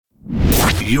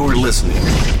You're listening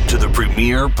to the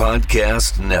Premier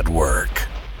Podcast Network.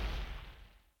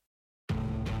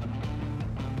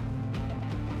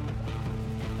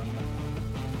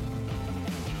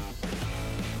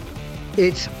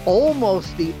 It's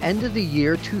almost the end of the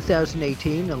year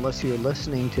 2018, unless you're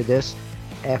listening to this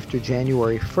after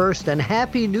January 1st. And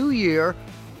Happy New Year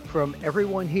from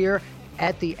everyone here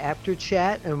at the Apter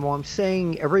Chat. And while I'm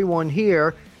saying everyone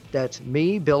here, that's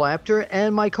me, Bill Apter,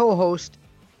 and my co-host,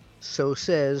 So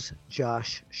Says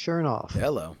Josh Chernoff.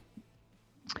 Hello.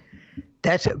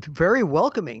 That's very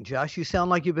welcoming, Josh. You sound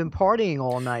like you've been partying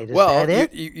all night. Is Well,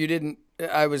 that it? you didn't.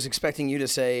 I was expecting you to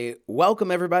say,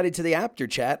 welcome everybody to the Apter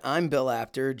Chat. I'm Bill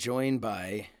Apter, joined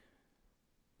by,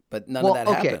 but none of that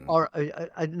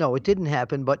happened. No, it didn't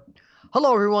happen. But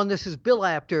hello, everyone. This is Bill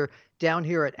Apter down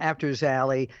here at Apter's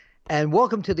Alley. And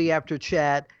welcome to the Apter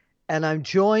Chat. And I'm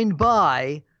joined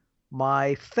by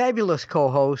my fabulous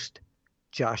co-host,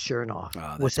 Josh Chernoff.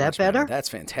 Oh, Was that better? That's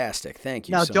fantastic. Thank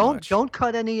you now, so much. don't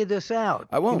cut any of this out.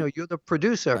 I won't. You know, you're the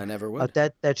producer. I never would.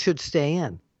 That should stay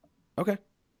in. Okay.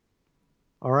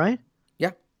 All right?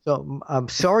 Yeah. So I'm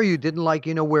sorry you didn't like,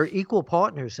 we're equal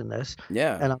partners in this.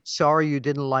 Yeah. And I'm sorry you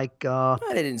didn't like I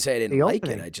didn't say I didn't like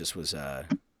opening. it. I just was, I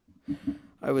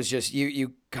was just,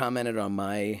 you commented on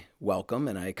my welcome,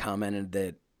 and I commented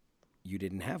that you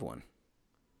didn't have one.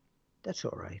 That's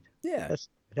all right. Yeah.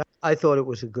 I thought it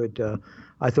was a good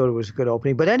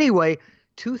opening. But anyway,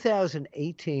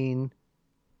 2018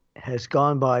 has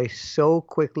gone by so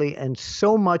quickly and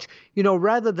so much,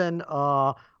 rather than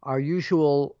our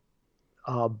usual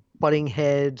butting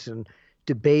heads and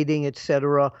debating,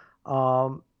 etc.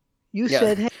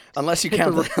 Said, hey, unless you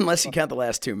count the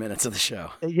last 2 minutes of the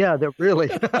show. Yeah, they're really.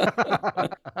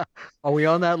 Are we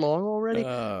on that long already?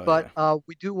 But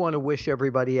we do want to wish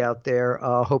everybody out there.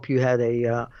 Hope you had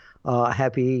a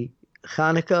happy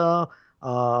Hanukkah,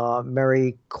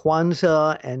 Merry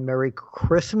Kwanzaa, and Merry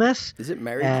Christmas. Is it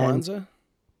Merry Kwanzaa?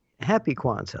 Happy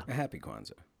Kwanzaa. A happy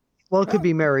Kwanzaa. Well, it could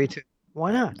be Merry too.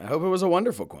 Why not? I hope it was a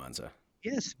wonderful Kwanzaa.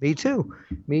 Yes, me too.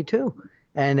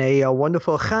 And a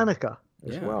wonderful Hanukkah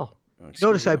as well.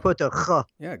 Notice I put the ch.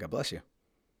 Yeah, God bless you.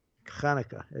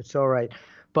 Hanukkah. It's all right.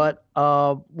 But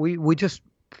we just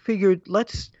figured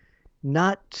let's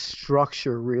not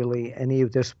structure really any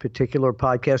of this particular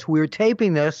podcast. We're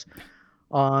taping this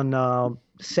on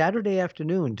Saturday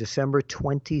afternoon, December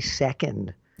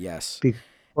 22nd. Yes.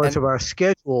 Because of our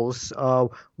schedules,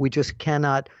 we just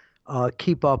cannot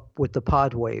keep up with the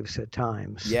pod waves at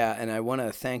times. Yeah, and I want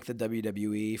to thank the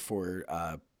WWE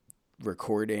for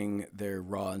recording their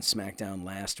Raw and SmackDown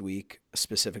last week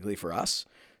specifically for us,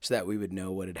 so that we would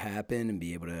know what had happened and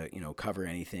be able to, cover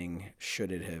anything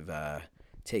should it have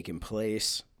taken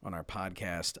place on our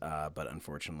podcast. But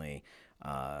unfortunately,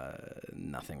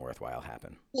 nothing worthwhile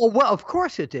happened. Well, of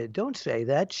course it did. Don't say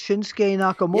that. Shinsuke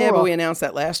Nakamura. Yeah, but we announced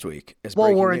that last week as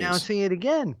breaking we're news. Announcing it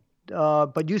again.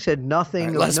 But you said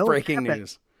nothing. Less breaking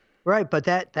news. Right, but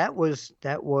that was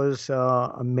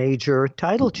a major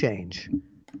title change.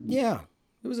 Yeah,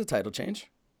 it was a title change.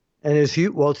 And it's a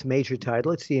major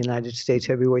title. It's the United States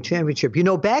Heavyweight Championship.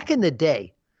 Back in the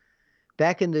day,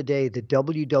 the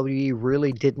WWE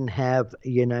really didn't have a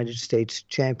United States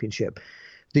Championship.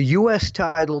 The U.S.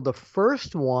 title, the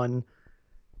first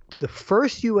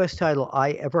U.S. title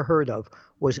I ever heard of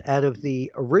was out of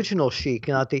the original Sheik,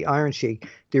 not the Iron Sheik,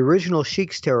 the original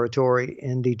Sheik's territory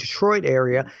in the Detroit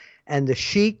area. And the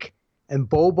Sheik and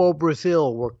Bobo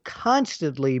Brazil were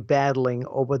constantly battling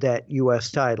over that U.S.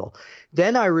 title.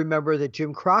 Then I remember that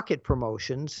Jim Crockett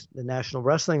Promotions, the National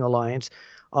Wrestling Alliance,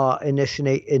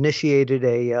 initiated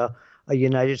a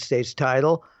United States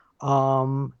title. Do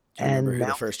you remember who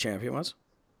the first champion was?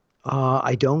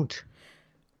 I don't.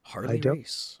 Harley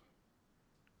Race.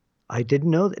 I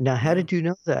didn't know that. Now, how did you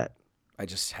know that? I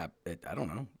just have it. I don't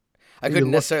know. I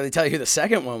couldn't necessarily tell you who the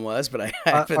second one was, but I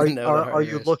happen to know. Are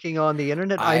you looking on the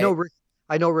internet?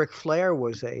 I know Ric Flair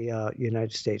was a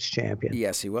United States champion.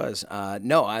 Yes, he was.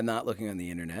 No, I'm not looking on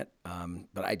the internet.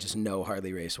 But I just know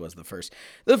Harley Race was the first.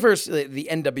 The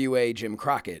NWA Jim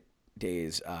Crockett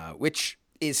days, which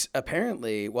is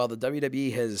apparently, while the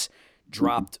WWE has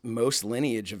dropped most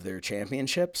lineage of their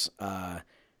championships,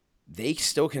 they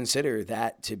still consider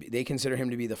they consider him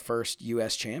to be the first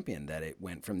U.S. champion, that it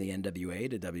went from the NWA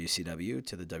to WCW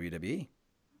to the WWE.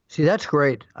 See, that's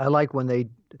great. I like a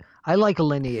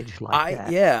lineage like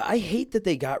that. Yeah, I hate that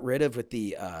they got rid of with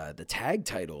the tag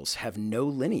titles have no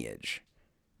lineage.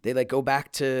 They go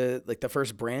back to the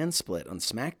first brand split on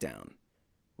SmackDown.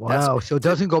 Wow. So it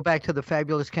doesn't go back to the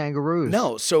Fabulous Kangaroos.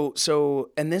 No.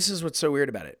 So and this is what's so weird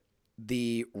about it.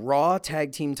 The Raw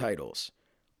tag team titles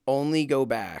only go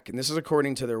back, and this is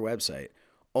according to their website,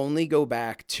 only go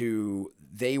back to,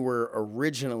 they were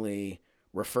originally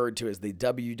referred to as the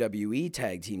WWE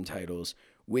Tag Team titles,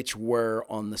 which were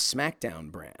on the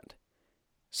SmackDown brand.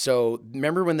 So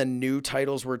remember when the new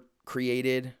titles were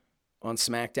created on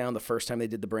SmackDown the first time they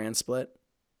did the brand split?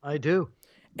 I do.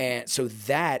 And so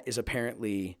that is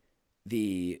apparently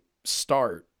the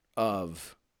start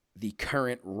of the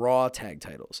current Raw tag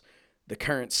titles. The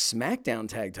current SmackDown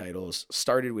tag titles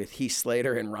started with Heath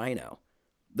Slater and Rhino.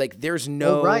 Like there's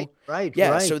no, right.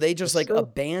 Yeah. So they just That's true.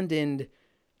 abandoned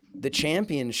the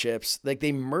championships. Like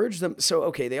they merged them. So,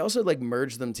 okay. They also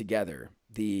merged them together,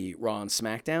 the Raw and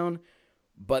SmackDown,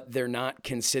 but they're not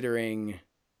considering,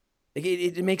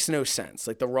 it makes no sense.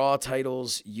 Like the Raw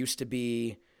titles used to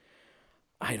be,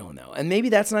 I don't know. And maybe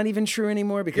that's not even true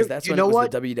anymore because that's when it was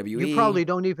the WWE. You probably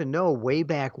don't even know way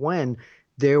back when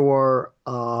there were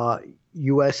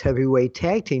U.S. heavyweight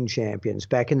tag team champions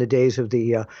back in the days of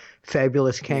the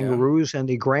Fabulous Kangaroos and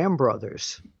the Graham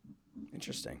brothers.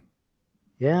 Interesting.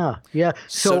 Yeah.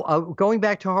 So going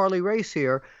back to Harley Race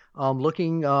here,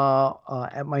 looking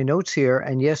at my notes here,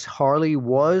 and yes, Harley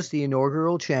was the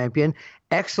inaugural champion.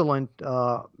 Excellent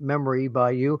memory by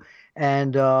you.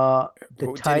 And the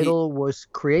title was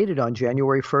created on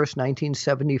January 1st,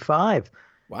 1975.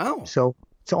 Wow. So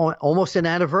it's almost an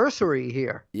anniversary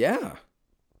here. Yeah.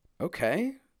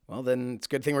 Okay. Well, then it's a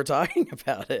good thing we're talking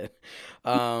about it.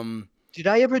 Did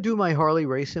I ever do my Harley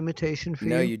Race imitation for you?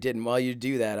 No, you didn't. While you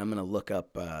do that, I'm going to look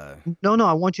up. No,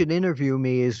 I want you to interview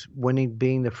me as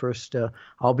being the first.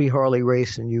 I'll be Harley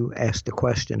Race, and you ask the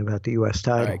question about the U.S.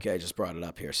 title. All right, okay, I just brought it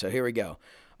up here. So here we go.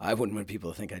 I wouldn't want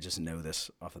people to think I just know this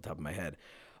off the top of my head.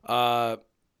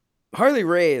 Harley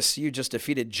Race, you just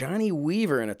defeated Johnny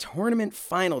Weaver in a tournament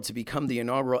final to become the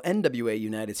inaugural NWA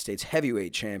United States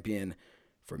Heavyweight Champion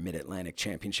for Mid-Atlantic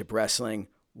Championship Wrestling.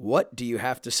 What do you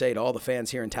have to say to all the fans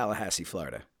here in Tallahassee,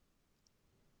 Florida?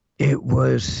 It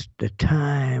was, the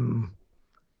time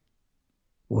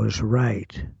was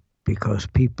right because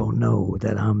people know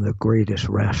that I'm the greatest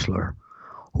wrestler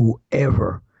who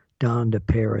ever donned a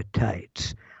pair of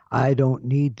tights. I don't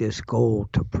need this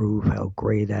gold to prove how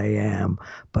great I am,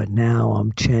 but now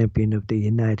I'm champion of the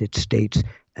United States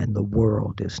and the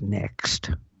world is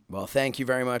next. Well, thank you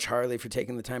very much, Harley, for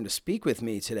taking the time to speak with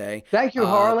me today. Thank you,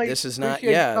 Harley. This is not,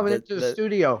 Appreciate you coming into the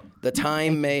studio. The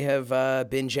time may have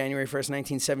been January 1st,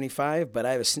 1975, but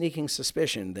I have a sneaking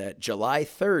suspicion that July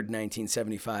 3rd,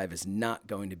 1975 is not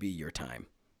going to be your time.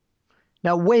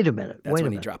 Now, wait a minute. That's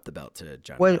when he dropped the belt to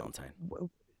Johnny Valentine.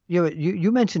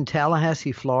 You mentioned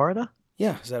Tallahassee, Florida?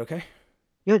 Yeah, is that okay?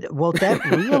 Yeah, well, that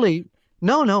really...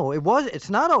 No, it's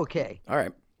not okay. All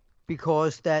right.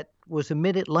 Because that was a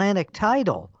Mid-Atlantic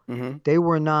title. Mm-hmm. They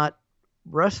were not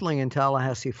wrestling in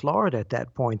Tallahassee, Florida at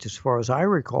that point, as far as I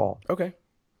recall. Okay. It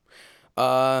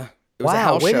was a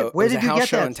house show. Where did you get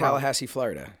that in Tallahassee,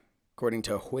 Florida, according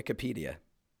to Wikipedia.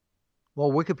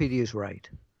 Well, Wikipedia is right.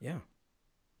 Yeah.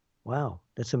 Wow,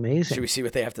 that's amazing. Should we see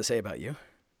what they have to say about you?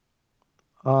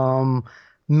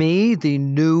 Me, the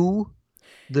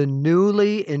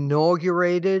newly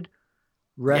inaugurated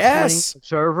Wrestling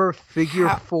Observer Figure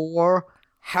 4.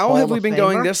 How have we been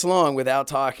going this long without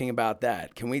talking about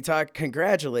that? Can we talk?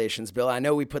 Congratulations, Bill. I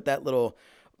know we put that little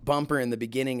bumper in the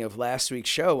beginning of last week's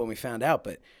show when we found out,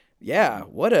 but yeah,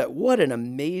 what an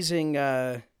amazing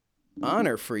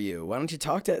honor for you. Why don't you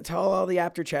tell all the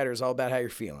after chatters all about how you're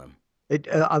feeling?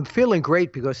 I'm feeling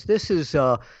great because this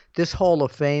Hall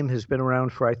of Fame has been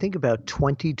around for, I think, about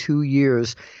 22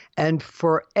 years. And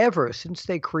forever, since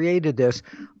they created this,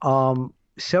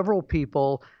 several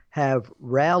people have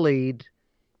rallied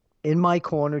in my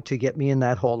corner to get me in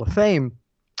that Hall of Fame.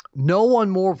 No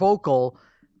one more vocal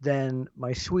than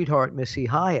my sweetheart, Missy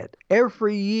Hyatt.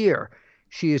 Every year,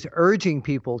 she is urging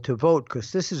people to vote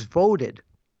because this is voted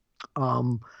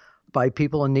by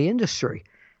people in the industry.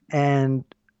 And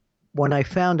when I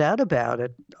found out about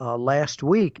it last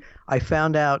week, I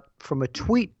found out from a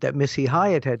tweet that Missy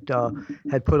Hyatt had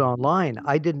put online.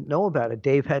 I didn't know about it.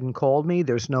 Dave hadn't called me.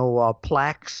 There's no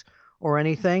plaques or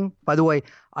anything. By the way,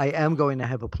 I am going to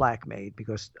have a plaque made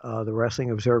because the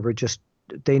Wrestling Observer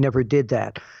they never did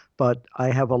that. But I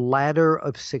have a ladder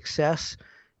of success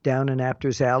down in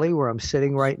Apters Alley where I'm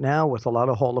sitting right now with a lot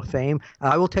of Hall of Fame.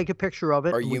 I will take a picture of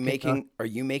it. Are you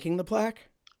making the plaque?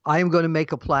 I am going to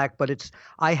make a plaque, but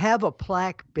I have a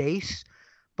plaque base,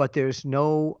 but there's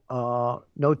no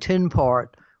tin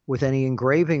part with any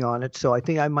engraving on it. So I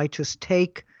think I might just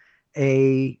take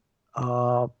a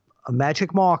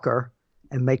magic marker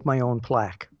and make my own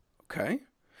plaque. Okay.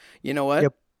 You know what?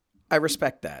 Yep. I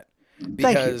respect that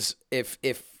because if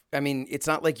I mean, it's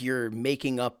not like you're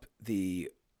making up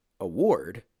the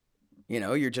award.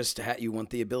 You're just you want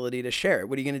the ability to share it.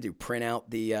 What are you going to do? Print out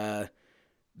the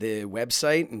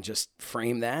website and just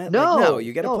frame that? No,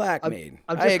 you get a plaque made.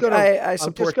 I I'm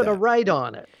support just gonna that. write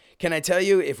on it. Can I tell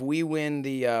you, if we win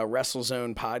the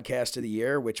WrestleZone Podcast of the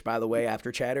Year, which, by the way,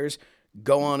 After Chatters,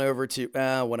 go on over to,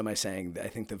 what am I saying? I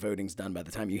think the voting's done by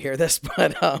the time you hear this,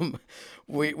 but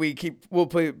we'll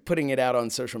putting it out on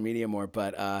social media more.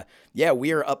 But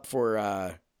we are up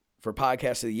for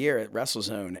Podcast of the Year at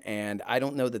WrestleZone, and I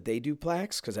don't know that they do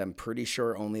plaques because I'm pretty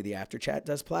sure only the After Chat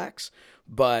does plaques.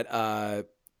 But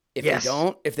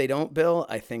if they don't, Bill,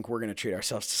 I think we're going to treat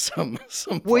ourselves to some plaques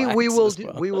We will as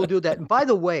well. we will do that. And by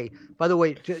the way,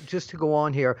 just to go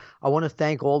on here, I want to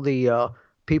thank all the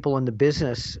people in the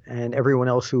business and everyone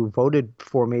else who voted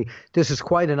for me. This is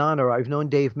quite an honor. I've known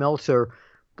Dave Meltzer,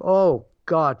 oh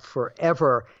God,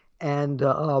 forever. And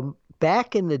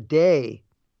back in the day,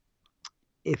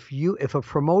 if a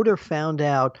promoter found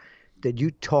out that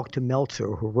you talked to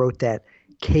Meltzer, who wrote that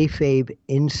kayfabe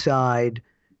inside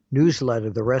newsletter,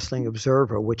 The Wrestling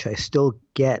Observer, which I still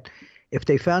get, if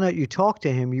they found out you talked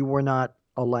to him, you were not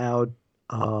allowed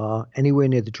anywhere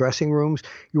near the dressing rooms.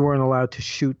 You weren't allowed to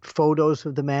shoot photos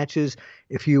of the matches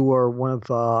if you were one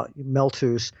of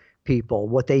Meltzer's people.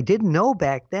 What they didn't know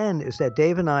back then is that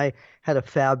Dave and I had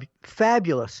a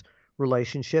fabulous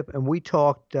relationship, and we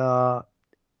talked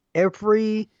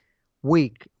every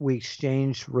week. We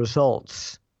exchanged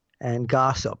results and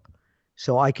gossip.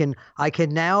 So I can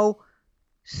now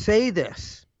say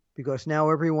this because now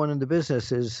everyone in the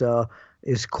business is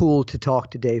cool to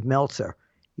talk to Dave Meltzer.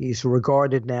 He's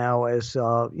regarded now as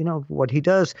what he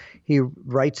does. He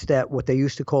writes that what they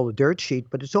used to call a dirt sheet,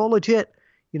 but it's all legit.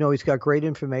 He's got great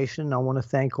information. I want to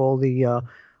thank all the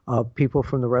people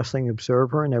from the Wrestling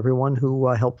Observer and everyone who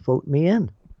helped vote me in.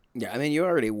 Yeah, I mean, you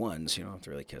already won, so you don't have to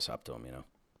really kiss up to him,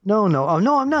 No,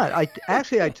 I'm not. I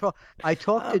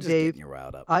talked to Dave. You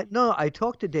riled up. I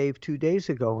talked to Dave 2 days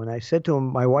ago, and I said to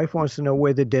him, my wife wants to know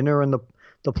where the dinner and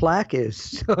the plaque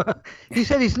is. He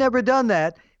said he's never done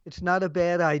that. It's not a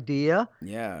bad idea.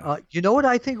 Yeah. You know what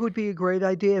I think would be a great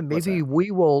idea? Maybe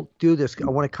we will do this. I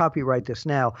want to copyright this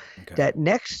now. Okay. That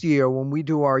next year when we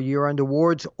do our year-end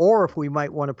awards, or if we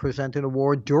might want to present an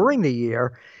award during the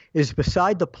year, is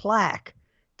beside the plaque,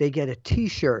 they get a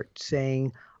T-shirt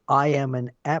saying, I am an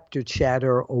After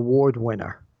Chatter award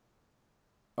winner.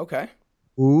 Okay.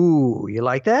 Ooh, you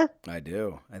like that? I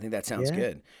do. I think that sounds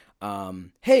good.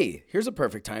 Hey, here's a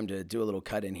perfect time to do a little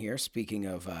cut in here. Speaking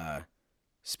of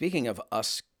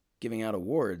us giving out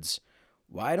awards,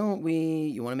 why don't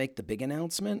you want to make the big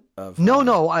announcement of?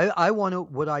 No. I want to.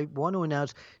 What I want to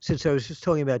announce, since I was just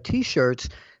talking about T-shirts,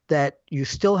 that you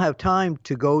still have time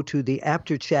to go to the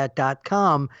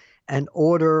afterchat.com and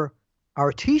order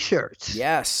our T-shirts.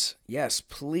 Yes,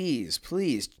 please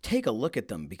take a look at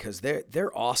them because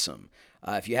they're awesome.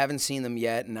 If you haven't seen them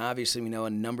yet, and obviously we know a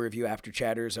number of you After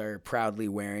Chatters are proudly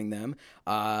wearing them,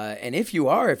 and if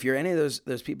you're any of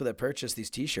those people that purchase these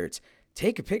T-shirts,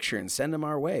 take a picture and send them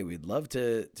our way. We'd love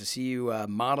to see you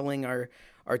modeling our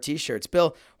T-shirts.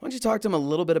 Bill, why don't you talk to them a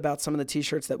little bit about some of the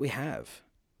T-shirts that we have?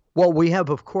 Well, we have,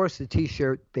 of course, the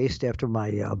T-shirt based after my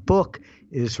book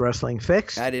is Wrestling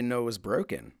Fixed. I didn't know it was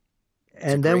broken.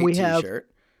 And then we have, T-shirt.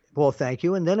 Well, thank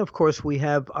you. And then, of course, we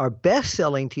have our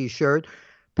best-selling T-shirt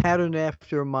patterned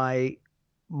after my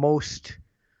most,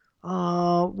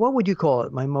 what would you call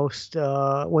it? My most,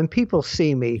 when people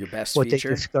see me, your best what feature?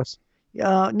 They discuss.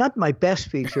 Not my best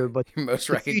feature, but your most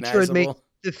recognizable.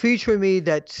 The feature in me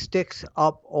that sticks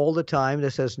up all the time.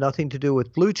 This has nothing to do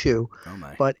with Blue Chew,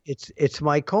 but it's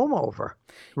my comb over.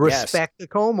 Respect the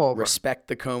comb over. Respect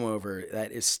the comb over.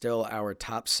 That is still our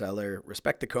top seller.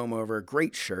 Respect the comb over.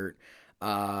 Great shirt.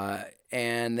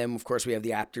 And then, of course, we have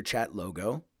the After Chat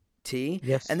logo tee.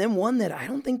 Yes. And then one that I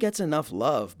don't think gets enough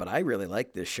love, but I really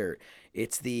like this shirt.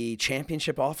 It's the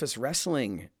Championship Office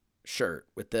Wrestling shirt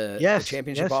with the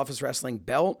Championship Office Wrestling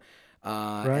belt.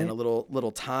 And a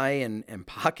little tie and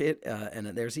pocket, and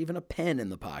there's even a pen in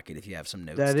the pocket if you have some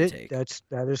notes to take.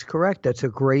 That is correct. That's a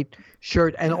great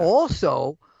shirt. And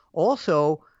also,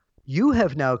 you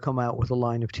have now come out with a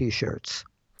line of T-shirts.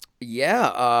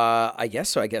 Yeah, I guess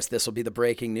so. I guess this will be the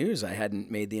breaking news. I hadn't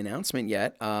made the announcement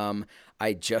yet.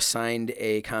 I just signed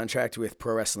a contract with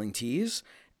Pro Wrestling Tees,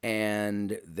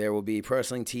 and there will be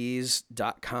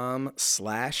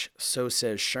prowrestlingtees.com/so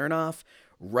says Chernoff.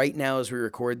 Right now, as we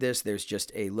record this, there's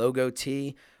just a logo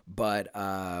tee, but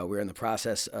we're in the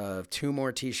process of 2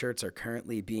 more T-shirts are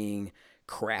currently being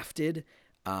crafted,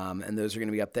 and those are going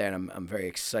to be up there, and I'm very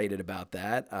excited about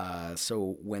that.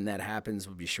 So when that happens,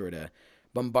 we'll be sure to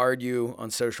bombard you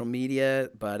on social media,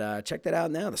 but check that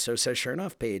out now, the So Says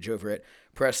Chernoff page over at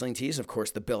Pro Wrestling Tees. Of course,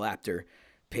 the Bill Apter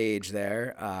page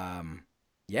there.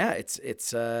 Yeah,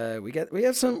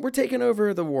 we're taking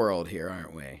over the world here,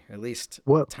 aren't we? At least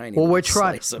Well, tiny well, little we're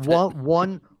trying slice of it.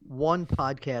 one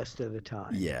podcast at a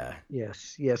time. Yeah.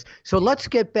 Yes, yes. So let's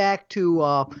get back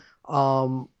to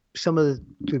some of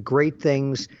the great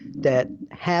things that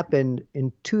happened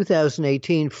in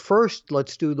 2018. First,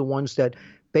 let's do the ones that,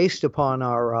 based upon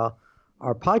our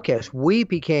podcast, we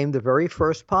became the very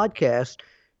first podcast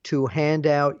to hand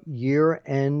out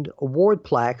year-end award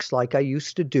plaques, like I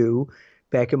used to do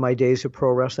back in my days of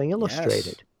Pro Wrestling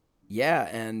Illustrated. Yes. Yeah,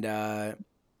 and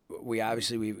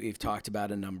we've talked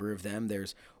about a number of them.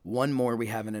 There's one more we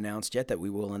haven't announced yet that we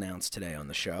will announce today on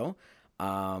the show.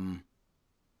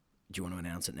 Do you want to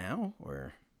announce it now,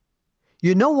 or?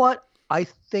 You know what? I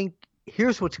think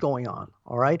here's what's going on.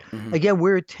 All right. Mm-hmm. Again,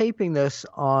 we're taping this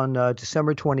on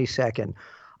December 22nd.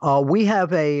 We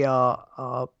have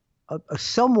a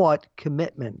somewhat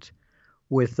commitment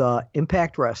with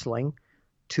Impact Wrestling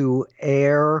to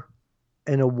air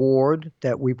an award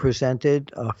that we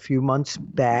presented a few months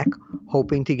back,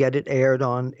 hoping to get it aired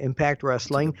on Impact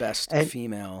Wrestling. To the best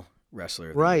female wrestler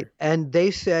of the right. year. And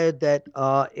they said that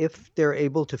if they're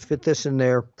able to fit this in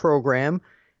their program,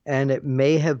 and it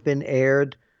may have been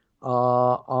aired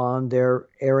on their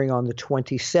airing on the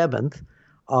 27th,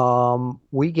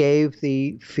 we gave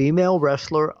the Female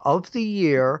Wrestler of the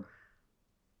Year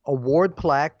award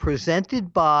plaque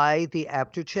presented by the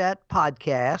After Chat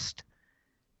podcast.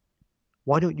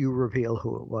 Why don't you reveal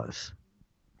who it was?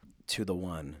 To the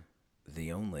one,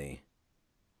 the only,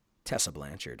 Tessa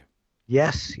Blanchard.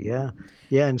 Yes, yeah,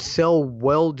 and so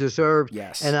well deserved.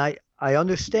 Yes. And I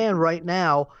understand right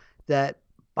now that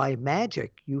by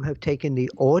magic you have taken the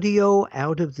audio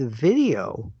out of the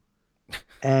video,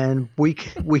 and we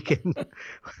can.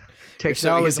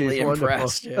 Technology is wonderful.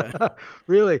 Impressed, yeah.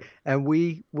 Really, and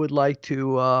we would like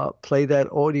to play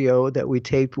that audio that we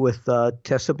taped with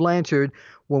Tessa Blanchard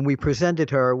when we presented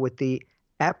her with the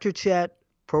After Chat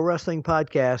Pro Wrestling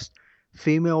Podcast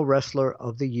Female Wrestler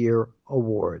of the Year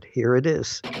Award. Here it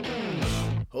is.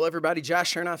 Hello, everybody.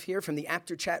 Josh Chernoff here from the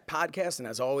After Chat Podcast, and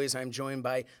as always, I'm joined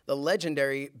by the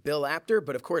legendary Bill Apter,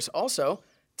 but of course also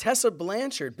Tessa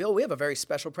Blanchard. Bill, we have a very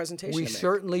special presentation We to make.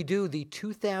 certainly do. The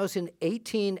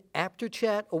 2018 After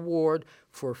Chat Award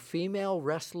for Female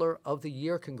Wrestler of the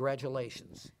Year.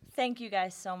 Congratulations. Thank you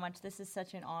guys so much. This is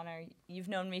such an honor. You've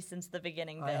known me since the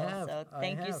beginning, Bill, so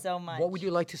thank you so much. What would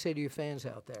you like to say to your fans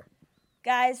out there?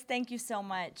 Guys, thank you so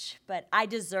much, but I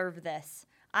deserve this.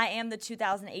 I am the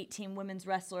 2018 Women's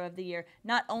Wrestler of the Year,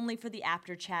 not only for the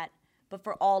After Chat, but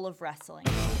for all of wrestling.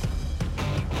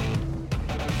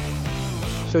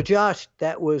 So, Josh,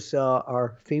 that was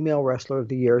our Female Wrestler of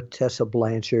the Year, Tessa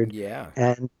Blanchard. Yeah.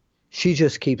 And she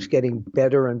just keeps getting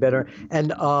better and better.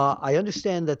 And I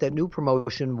understand that new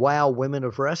promotion, Wow Women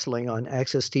of Wrestling on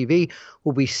Access TV,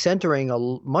 will be centering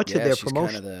much of their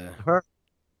promotion on her.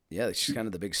 Yeah, she's kind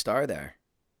of the big star there.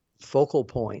 Focal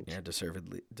point. Yeah,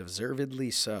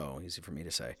 deservedly so. Easy for me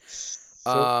to say.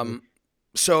 Certainly.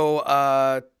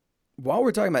 So while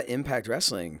we're talking about Impact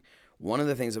Wrestling, one of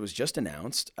the things that was just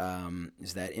announced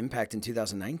is that Impact in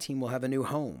 2019 will have a new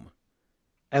home.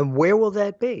 And where will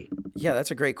that be? Yeah, that's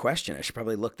a great question. I should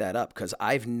probably look that up because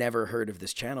I've never heard of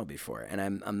this channel before,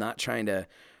 and I'm not trying to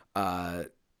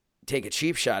take a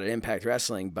cheap shot at Impact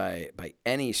Wrestling by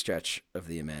any stretch of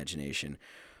the imagination,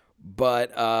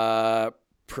 but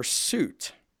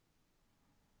Pursuit.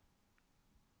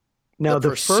 Now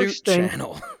the Pursuit first thing,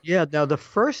 channel. Yeah. Now the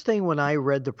first thing when I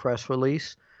read the press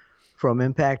release from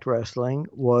Impact Wrestling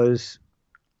was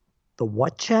the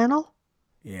what channel?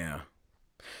 Yeah.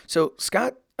 So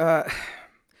Scott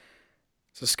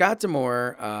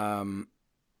D'Amore,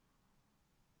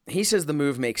 he says the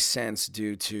move makes sense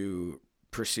due to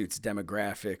Pursuit's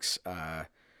demographics,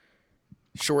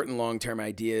 short and long-term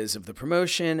ideas of the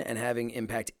promotion, and having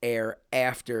Impact air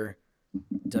after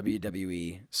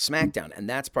WWE SmackDown. And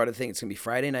that's part of the thing. It's going to be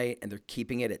Friday night, and they're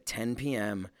keeping it at 10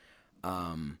 p.m.,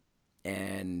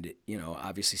 and,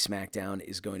 obviously SmackDown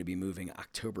is going to be moving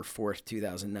October 4th,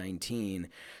 2019.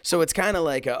 So it's kind of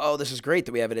like, this is great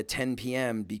that we have it at 10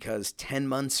 p.m. because 10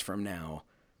 months from now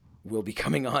we'll be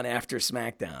coming on after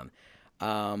SmackDown.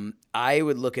 I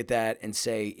would look at that and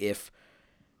say if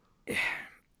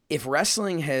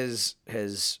wrestling has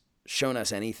shown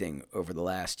us anything over the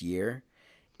last year,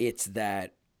 it's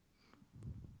that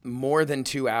more than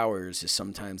 2 hours is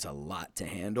sometimes a lot to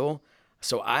handle.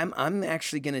 So I'm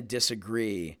actually going to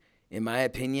disagree. In my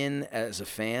opinion, as a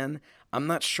fan, I'm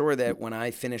not sure that when I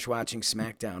finish watching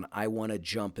SmackDown, I want to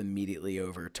jump immediately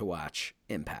over to watch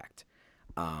Impact.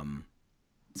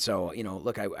 So,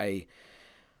 look,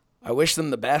 I wish them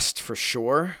the best for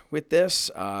sure with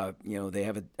this. They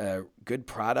have a good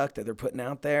product that they're putting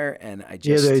out there, and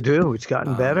Yeah, they do. It's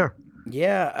gotten better.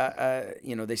 Yeah,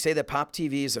 they say that Pop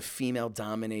TV is a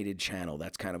female-dominated channel.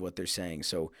 That's kind of what they're saying.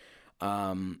 So,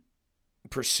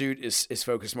 Pursuit is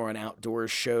focused more on outdoor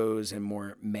shows and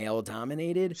more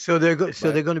male-dominated. So they're going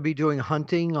to be doing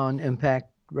hunting on Impact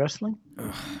Wrestling.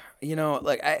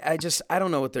 I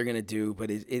don't know what they're gonna do, but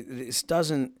it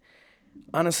doesn't.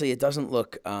 Honestly, it doesn't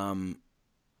look.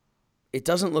 It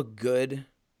doesn't look good.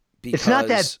 Because it's not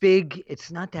that big.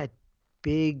 It's not that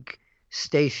big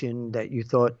station that you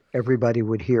thought everybody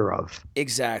would hear of.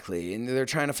 Exactly. And they're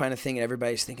trying to find a thing, and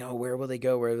everybody's thinking, oh, where will they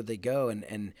go? Where will they go?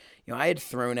 And I had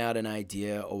thrown out an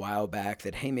idea a while back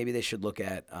that, hey, maybe they should look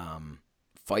at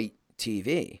Fight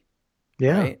TV.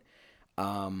 Yeah. Right?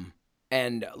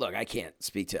 And look, I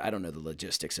don't know the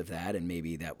logistics of that, and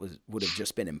maybe that would have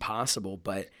just been impossible.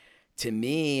 But to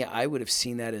me, I would have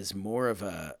seen that as more of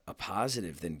a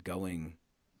positive than going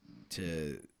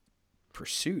to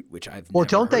Pursuit, which I've never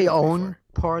don't heard they of own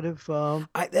before. part of?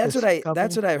 That's this what I've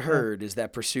company? heard is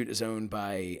that Pursuit is owned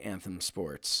by Anthem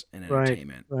Sports and Right,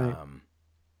 Entertainment. right.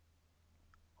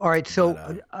 All right,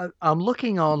 so I'm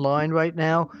looking online right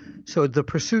now. So the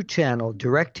Pursuit channel,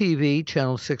 DirecTV,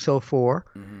 channel 604,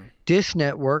 Dish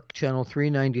Network, channel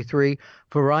 393,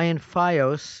 Verizon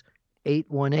Fios,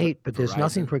 818, but there's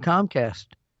nothing for Comcast.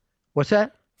 What's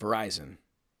that? Verizon,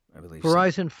 I believe.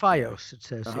 Verizon Fios, it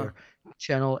says here,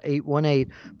 channel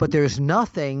 818, but there's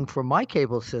nothing for my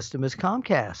cable system as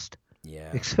Comcast.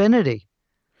 Yeah. Xfinity.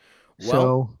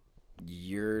 Well,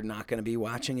 you're not going to be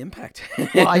watching Impact.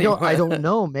 Well, I don't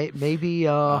know. Maybe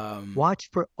watch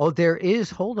for. Oh, there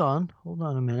is. Hold on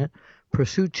a minute.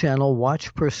 Pursuit channel.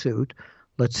 Watch Pursuit.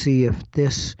 Let's see if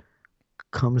this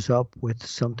comes up with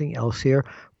something else here.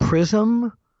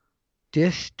 Prism,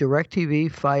 Dish,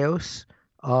 DirecTV, Fios,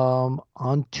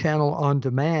 on channel on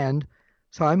demand.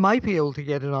 So I might be able to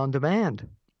get it on demand.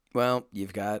 Well,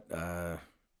 you've got a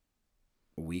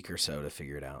week or so to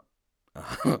figure it out.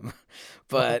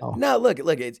 But no, look,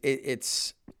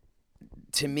 it's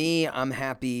to me, I'm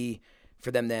happy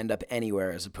for them to end up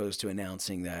anywhere as opposed to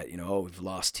announcing that, we've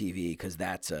lost TV, because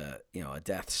that's a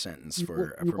death sentence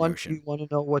for a promotion. You want to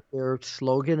know what their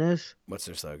slogan is? What's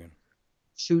their slogan?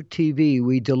 Shoot TV,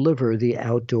 we deliver the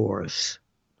outdoors.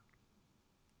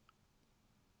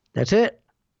 That's it.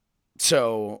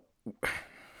 So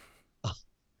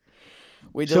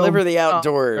we deliver the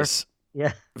outdoors.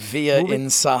 Yeah. Via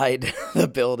inside the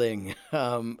building.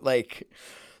 And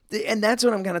that's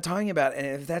what I'm kind of talking about. And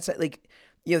if that's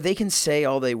they can say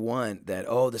all they want that,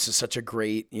 this is such a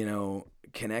great,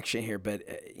 connection here. But,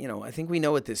 I think we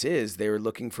know what this is. They were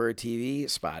looking for a TV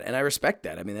spot. And I respect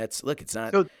that. I mean, it's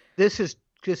not. So this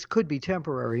could be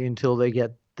temporary until they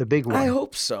get the big one. I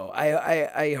hope so.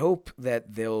 I hope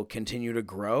that they'll continue to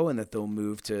grow and that they'll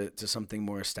move to something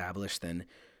more established than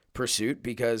Pursuit.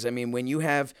 Because, when you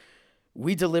have.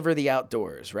 We deliver the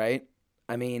outdoors, right?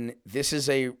 This is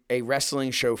a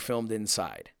wrestling show filmed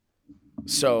inside.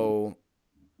 So,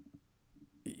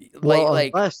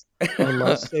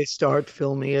 unless they start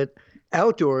filming it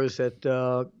outdoors at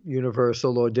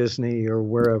Universal or Disney or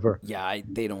wherever. Yeah, I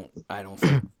don't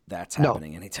think that's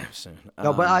happening anytime soon.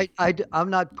 No, but I'm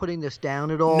not putting this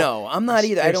down at all. No, I'm not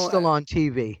either. They're still on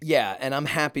TV. Yeah, and I'm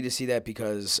happy to see that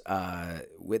because,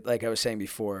 like I was saying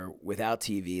before, without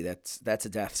TV, that's a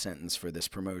death sentence for this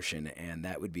promotion, and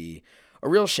that would be a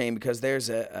real shame because there's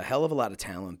a hell of a lot of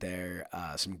talent there,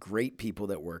 some great people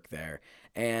that work there,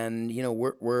 and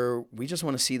we just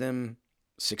want to see them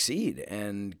succeed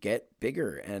and get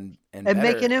bigger and better.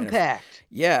 Make an impact.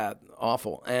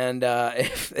 Awful. And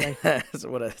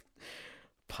what a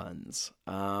puns.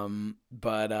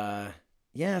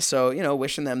 So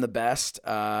wishing them the best.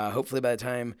 Hopefully by the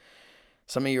time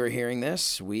some of you are hearing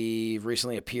this, we've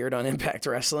recently appeared on Impact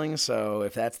Wrestling. So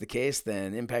if that's the case,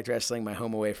 then Impact Wrestling, my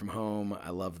home away from home.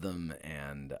 I love them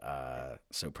and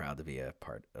so proud to be a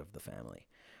part of the family.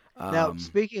 Now,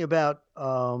 speaking about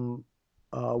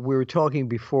we were talking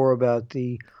before about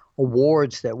the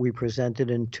awards that we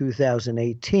presented in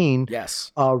 2018.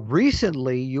 Yes.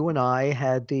 Recently, you and I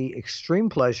had the extreme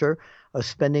pleasure of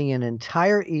spending an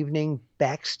entire evening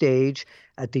backstage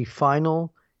at the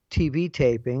final TV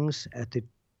tapings at the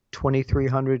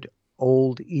 2300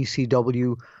 Old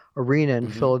ECW Arena in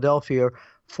Philadelphia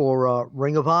for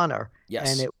Ring of Honor.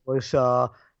 Yes. And it was,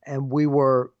 and we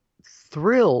were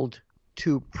thrilled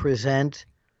to present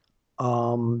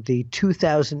the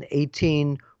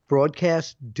 2018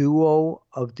 Broadcast Duo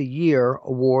of the Year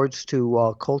awards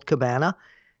to Colt Cabana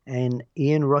and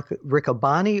Ian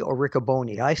Riccaboni or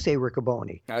Riccaboni. I say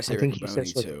Riccaboni. I say think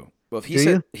Riccaboni too. Well, if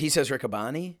he says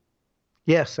Riccaboni,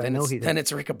 Yes, I Then know it's he did. then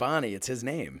it's Riccaboni. It's his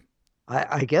name.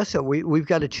 I guess so. We've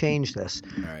got to change this.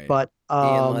 All right. But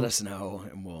Ian, let us know,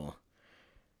 and we'll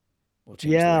change the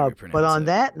way yeah, we but pronounce it.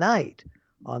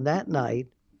 on that night,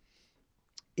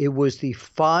 it was the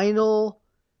final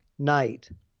night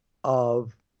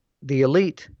of the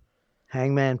Elite.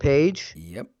 Hangman Page,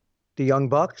 Yep. the Young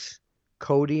Bucks,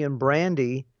 Cody and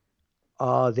Brandy.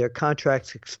 Their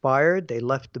contracts expired. They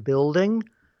left the building,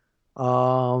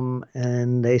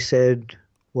 and they said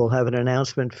we'll have an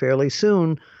announcement fairly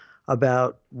soon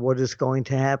about what is going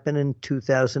to happen in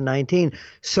 2019.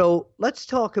 So let's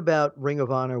talk about Ring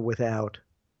of Honor without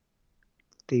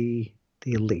the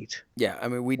Elite. Yeah, I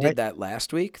mean, we Right. did that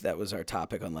last week. That was our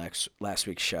topic on last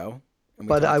week's show, and we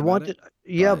But I talked about it. wanted,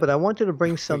 yeah, But but I wanted to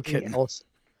bring we something couldn't. else.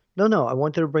 No, I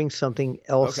wanted to bring something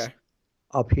else Okay.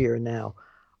 up here now.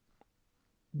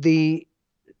 The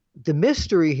the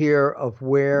mystery here of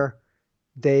where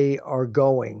they are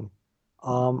going.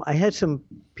 I had some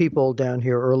people down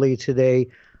here early today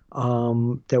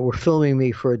that were filming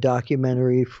me for a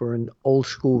documentary for an old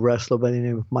school wrestler by the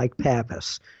name of Mike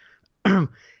Pappas.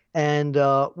 And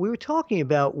we were talking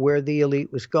about where the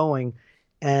Elite was going.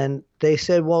 And they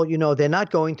said, well, they're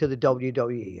not going to the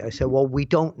WWE. I said, well, we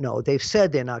don't know. They've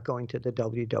said they're not going to the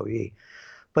WWE.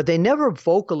 But they never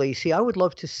vocally see. I would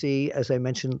love to see, as I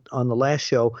mentioned on the last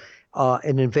show,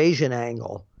 an invasion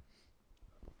angle.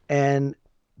 And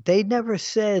they never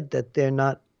said that they're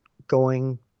not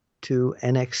going to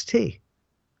NXT.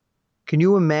 Can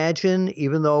you imagine,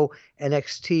 even though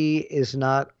NXT is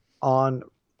not on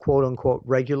quote unquote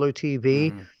regular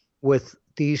TV, with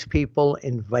these people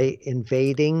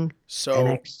invading So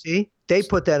NXT? They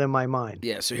put that in my mind.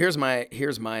 yeah, so here's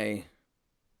my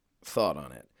thought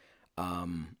on it.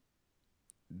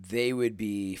 They would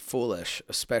be foolish,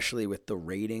 especially with the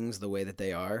ratings the way that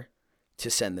they are, to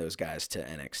send those guys to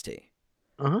NXT.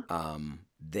 Uh-huh.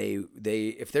 They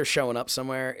if they're showing up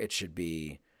somewhere, it should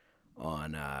be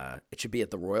on it should be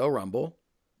at the Royal Rumble,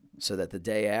 so that the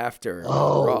day after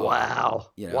Oh, Raw, wow.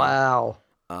 you know, Wow.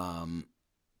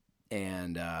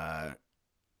 and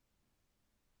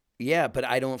yeah, but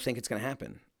I don't think it's going to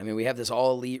happen. I mean, we have this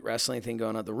all elite wrestling thing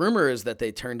going on. The rumor is that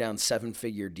they turned down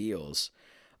 7-figure deals.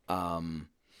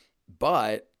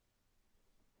 But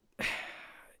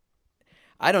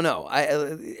I don't know.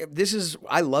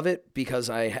 I love it because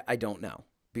I don't know,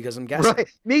 because I'm guessing.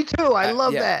 Right. Me too. I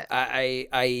love Yeah, that.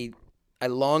 I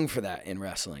long for that in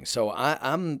wrestling. So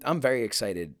I'm very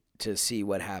excited to see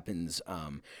what happens.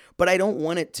 But I don't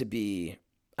want it to be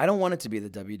the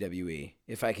WWE,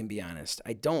 if I can be honest.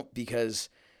 I don't, because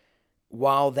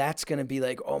while that's going to be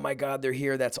like, oh my God, they're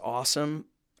here, that's awesome,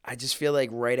 I just feel like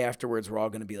right afterwards we're all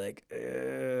going to be like,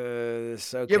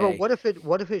 it's okay. Yeah, but what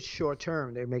if it's short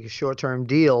term? They make a short term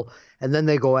deal and then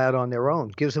they go out on their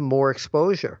own. Gives them more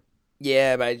exposure.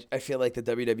 Yeah, but I feel like the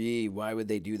WWE, why would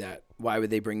they do that? Why would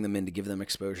they bring them in to give them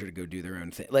exposure to go do their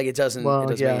own thing? Like, it doesn't Well,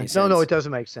 make yeah. any sense. No, it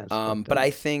doesn't make sense. But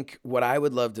I think what I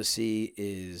would love to see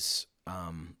is,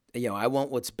 I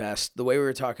want what's best. The way we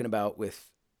were talking about with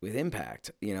Impact,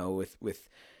 with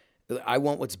I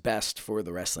want what's best for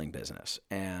the wrestling business.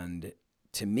 And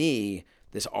to me,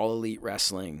 this all elite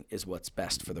wrestling is what's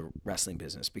best for the wrestling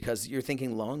business, because you're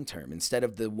thinking long term instead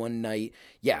of the one night.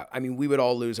 Yeah, I mean, we would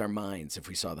all lose our minds if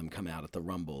we saw them come out at the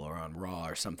Rumble or on Raw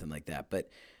or something like that. But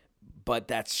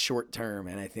that's short term,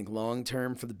 and I think long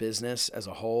term for the business as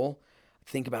a whole.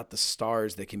 Think about the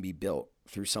stars that can be built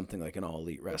through something like an all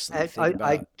elite wrestling.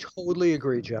 I totally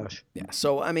agree, Josh. Yeah.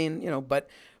 So I mean,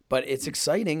 but it's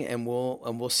exciting, and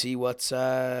we'll see what's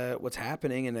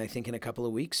happening. And I think in a couple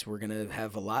of weeks we're gonna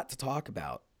have a lot to talk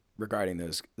about regarding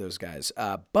those guys.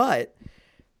 But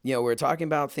we're talking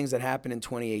about things that happened in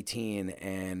 2018,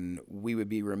 and we would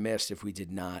be remiss if we did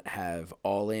not have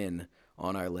All In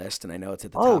on our list. And I know it's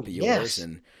at the top of yours.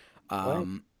 And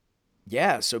right.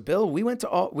 yeah. So Bill, we went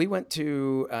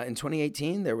to in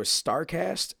 2018 there was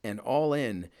StarCast and All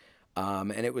In,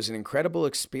 and it was an incredible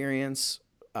experience.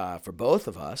 For both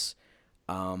of us.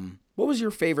 What was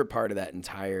your favorite part of that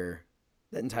entire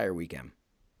weekend?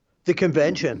 The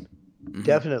convention,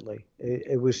 definitely.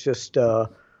 It was just. Did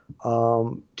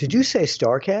you say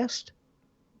StarCast?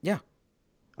 Yeah,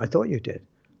 I thought you did.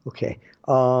 Okay.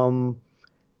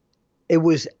 It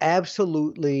was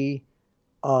absolutely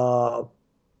one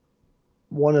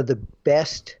of the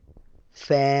best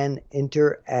fan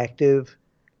interactive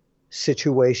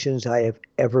situations I have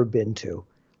ever been to.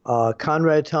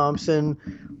 Conrad Thompson,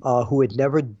 who had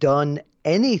never done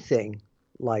anything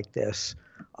like this,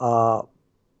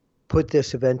 put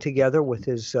this event together with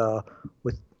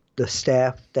the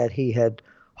staff that he had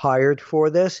hired for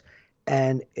this,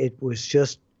 and it was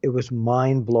just it was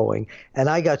mind blowing. And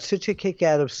I got such a kick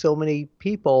out of so many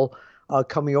people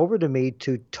coming over to me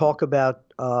to talk about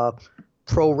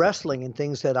pro wrestling and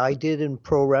things that I did in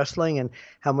pro wrestling and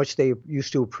how much they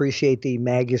used to appreciate the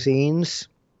magazines.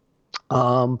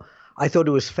 I thought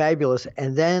it was fabulous.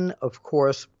 And then, of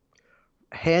course,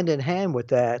 hand in hand with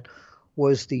that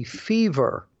was the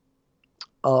fever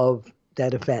of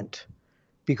that event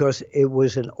because it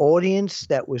was an audience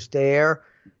that was there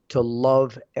to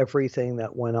love everything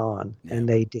that went on, and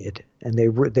they did, and they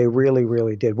really,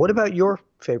 really did. What about your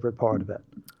favorite part of it?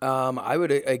 I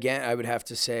would have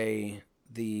to say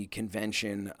the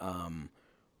convention.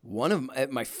 One of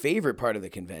my favorite part of the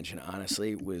convention,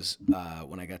 honestly, was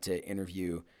when I got to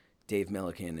interview Dave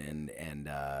Milliken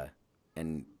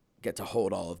and get to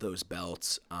hold all of those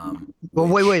belts. Well,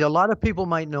 wait. A lot of people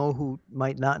might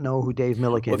not know who Dave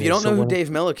Milliken is. Well, if you don't know who Dave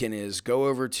Milliken is, go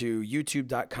over to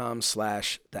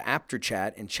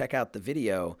youtube.com/theafterchat and check out the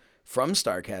video from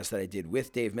StarCast that I did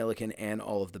with Dave Milliken and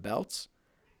all of the belts.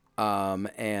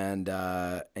 And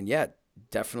yeah,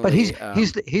 definitely. But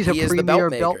he's a premier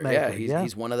belt maker. Yeah,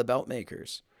 he's one of the belt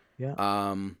makers.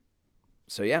 Yeah.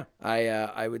 So yeah,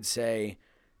 I would say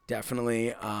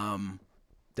definitely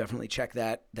check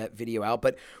that video out.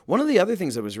 But one of the other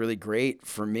things that was really great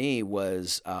for me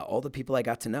was all the people I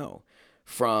got to know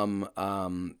from,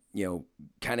 kind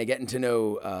of getting to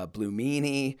know Blue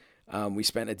Meanie. We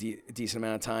spent a decent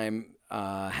amount of time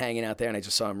hanging out there, and I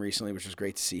just saw him recently, which was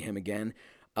great to see him again.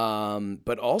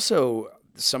 But also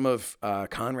some of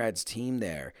Conrad's team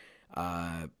there.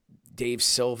 Dave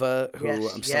Silva, who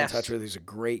I'm still in touch with, who's a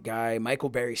great guy. Michael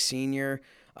Berry Sr.,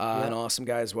 an awesome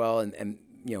guy as well, and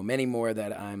many more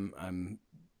that I'm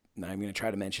going to try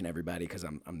to mention everybody because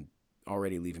I'm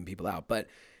already leaving people out. But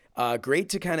great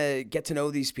to kind of get to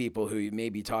know these people who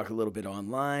maybe talk a little bit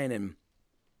online, and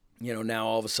now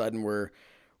all of a sudden we're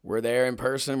there in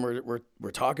person.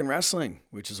 We're talking wrestling,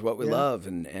 which is what we love,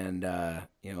 and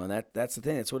that's the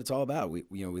thing. That's what it's all about. We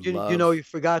love. You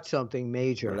forgot something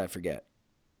major. What did I forget?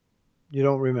 You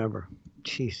don't remember.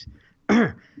 Jeez.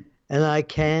 And I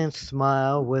can't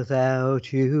smile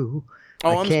without you.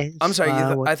 Oh, I'm sorry.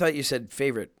 I thought you said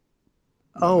favorite.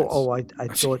 I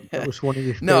thought that was one of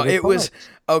your favorite No, it parts. was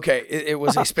okay. It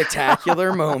was a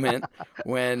spectacular moment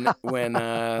when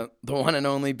the one and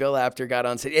only Bill Apter got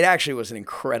on stage. It actually was an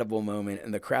incredible moment,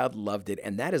 and the crowd loved it.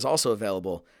 And that is also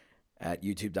available at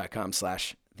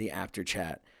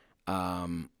youtube.com/theafterchat.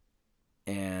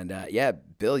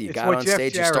 Bill, you got on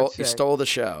stage. You stole the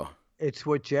show. It's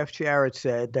what Jeff Jarrett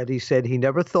said, that he said he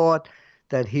never thought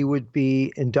that he would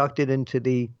be inducted into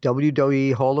the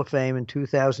WWE Hall of Fame in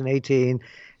 2018,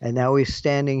 and now he's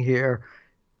standing here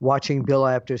watching Bill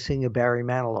Apter sing a Barry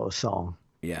Manilow song.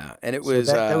 Yeah, and it was,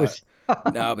 that was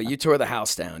no, but you tore the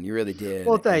house down. You really did.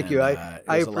 Well, thank you. I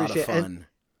appreciate it. A lot of fun.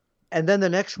 And then the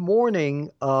next morning,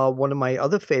 one of my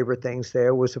other favorite things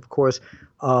there was, of course,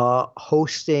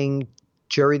 hosting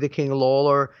Jerry the King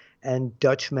Lawler and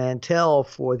Dutch Mantell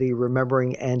for the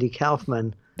Remembering Andy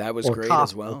Kaufman. That was great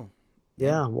as well.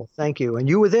 Yeah, well, thank you. And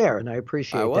you were there, and I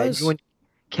appreciate that. You and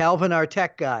Calvin, our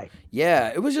tech guy.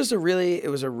 Yeah, it was a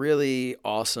really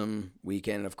awesome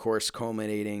weekend, of course,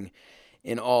 culminating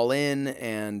in All In,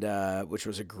 and which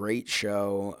was a great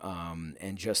show,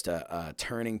 and just a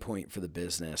turning point for the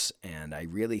business. And I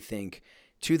really think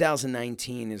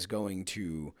 2019 is going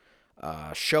to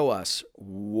show us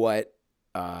what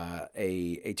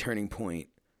a turning point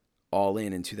All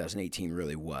In 2018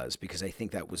 really was, because I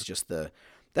think that was just the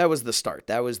start.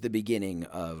 That was the beginning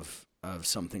of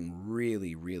something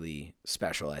really, really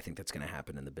special. I think that's going to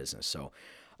happen in the business. So,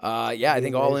 I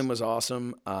think All In was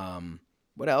awesome.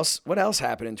 What else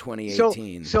happened in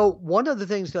 2018? So one of the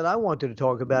things that I wanted to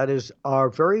talk about is our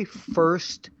very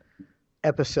first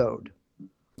episode.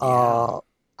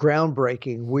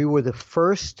 Groundbreaking. We were the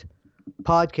first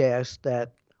podcast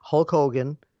that Hulk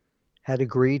Hogan had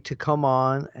agreed to come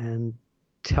on and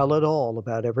tell it all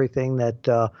about everything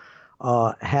that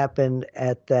happened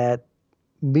at that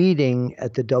meeting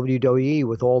at the WWE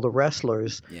with all the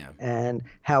wrestlers, and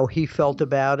how he felt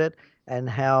about it, and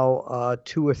how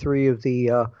two or three of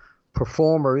the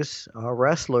performers,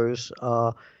 wrestlers,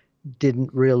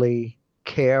 didn't really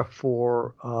care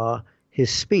for his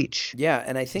speech. Yeah,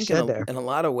 and I think in a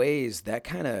lot of ways that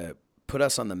kind of put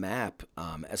us on the map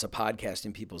as a podcast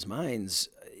in people's minds.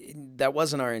 That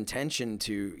wasn't our intention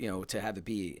to have it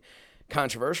be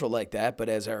controversial like that, but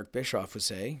as Eric Bischoff would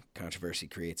say, controversy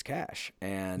creates cash.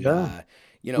 And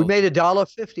we made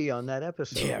 $1.50 on that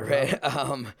episode. Yeah, right.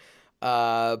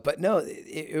 But no,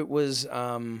 it was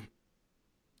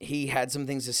he had some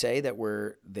things to say that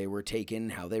they were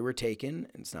taken how they were taken.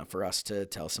 It's not for us to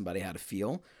tell somebody how to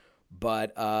feel,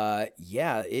 But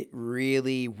yeah, it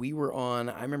really, we were on,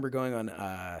 I remember going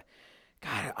on,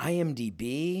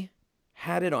 IMDb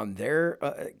had it on their,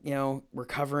 we're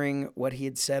covering what he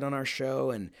had said on our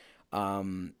show. And,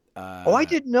 I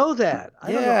didn't know that.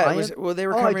 I don't know. yeah, it was, well, they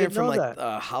were I covering it didn't from know like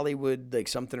that. Hollywood, like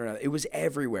something or other. It was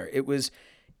everywhere. It was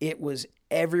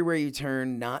everywhere you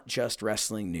turn, not just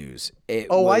wrestling news. It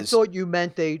I was, thought you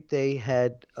meant they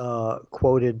had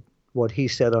quoted what he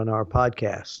said on our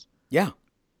podcast. yeah,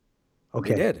 they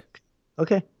Okay. did.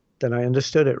 Okay. Then I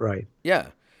understood it right. Yeah.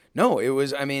 No, it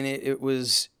was, I mean, it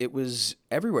was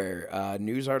everywhere,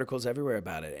 news articles everywhere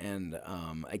about it. And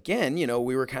again,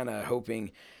 we were kind of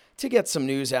hoping to get some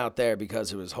news out there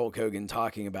because it was Hulk Hogan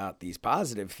talking about these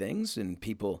positive things and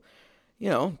people,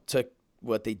 took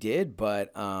what they did.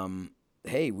 But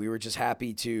hey, we were just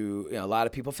happy to, a lot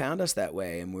of people found us that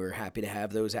way, and we were happy to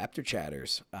have those after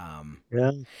chatters.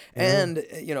 Yeah. And,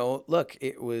 look,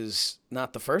 it was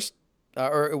not the first,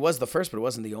 or it was the first, but it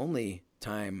wasn't the only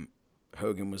time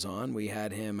Hogan was on. We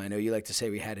had him, I know you like to say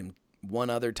we had him one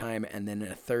other time, and then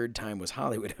a third time was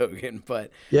Hollywood Hogan.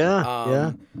 But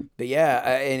Yeah. but yeah,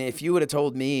 and if you would have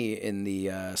told me in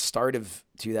the start of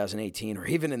 2018, or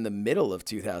even in the middle of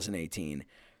 2018,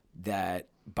 that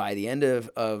by the end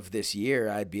of this year,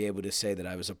 I'd be able to say that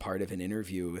I was a part of an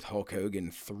interview with Hulk Hogan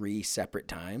 3 separate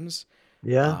times.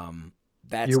 Yeah.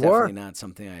 That's You definitely were? not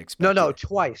something I expected. No,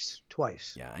 twice.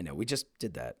 Yeah, I know. We just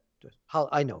did that.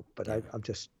 I know, but I'm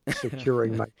just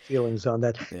securing my feelings on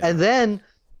that. Yeah. And then,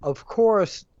 of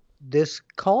course, this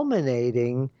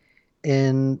culminating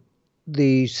in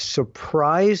the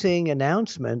surprising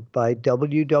announcement by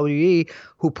WWE,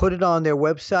 who put it on their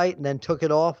website and then took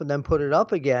it off and then put it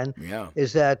up again, Yeah.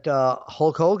 is that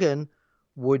Hulk Hogan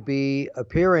would be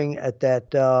appearing at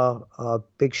that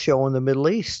big show in the Middle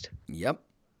East. Yep.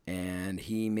 And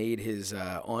he made his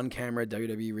on-camera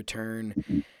WWE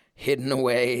return, hidden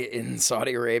away in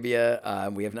Saudi Arabia.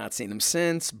 We have not seen him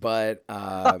since, but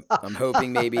I'm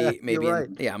hoping maybe You're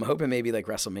right. I'm hoping maybe like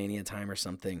WrestleMania time or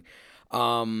something.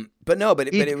 But no,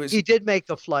 but it was, he did make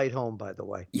the flight home, by the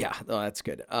way. yeah, no, that's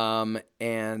good.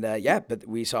 But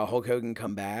we saw Hulk Hogan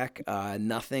come back.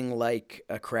 Nothing like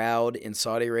a crowd in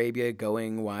Saudi Arabia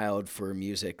going wild for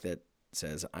music that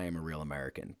says "I am a real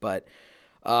American." But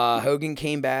Hogan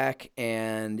came back,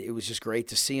 and it was just great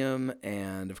to see him.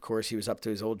 And of course, he was up to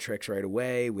his old tricks right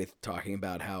away with talking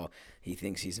about how he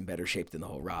thinks he's in better shape than the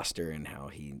whole roster, and how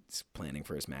he's planning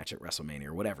for his match at WrestleMania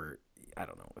or whatever. I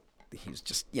don't know. He's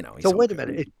just, he's So wait a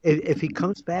minute. If he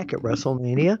comes back at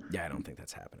WrestleMania, yeah, I don't think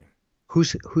that's happening.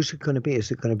 who's it going to be?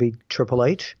 Is it going to be Triple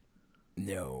H?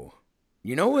 No.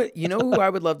 You know what? You know who I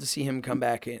would love to see him come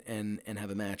back and have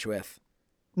a match with?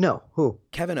 No, who?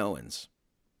 Kevin Owens.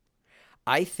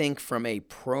 I think from a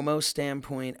promo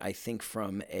standpoint, I think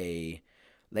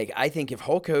if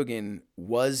Hulk Hogan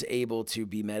was able to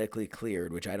be medically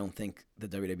cleared, which I don't think the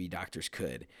WWE doctors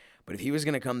could, but if he was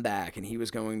going to come back and he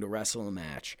was going to wrestle a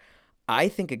match, I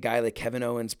think a guy like Kevin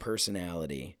Owens'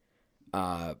 personality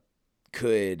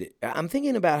could. I'm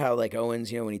thinking about how like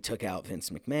Owens, when he took out Vince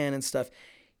McMahon and stuff,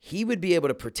 he would be able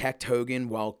to protect Hogan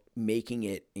while making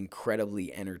it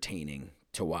incredibly entertaining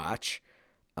to watch.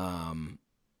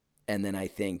 And then I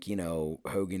think,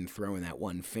 Hogan throwing that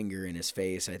one finger in his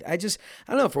face. I don't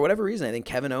know. For whatever reason, I think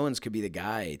Kevin Owens could be the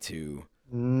guy to.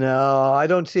 No, I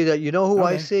don't see that. You know who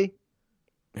I Okay. see?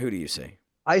 Who do you see?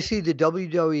 I see the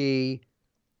WWE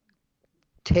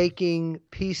taking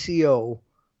PCO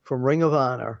from Ring of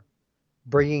Honor,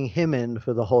 bringing him in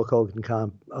for the Hulk Hogan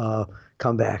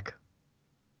comeback.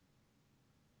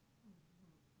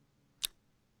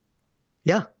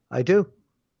 Yeah, I do.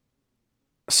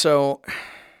 So,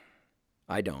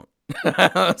 I don't.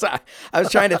 I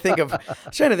was trying to think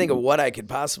of what I could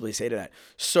possibly say to that.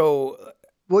 So,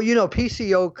 Well,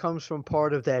 PCO comes from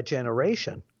part of that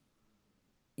generation.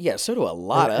 yeah, so do a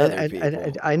lot of other people.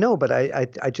 And I know, but I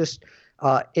just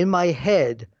in my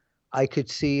head I could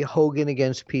see Hogan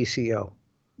against PCO.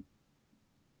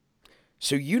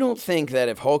 So you don't think that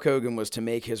if Hulk Hogan was to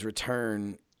make his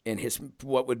return in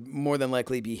what would more than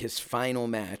likely be his final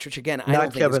match, which again I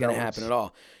don't think is going to happen at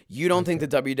all. You don't think the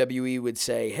WWE would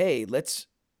say, "Hey, let's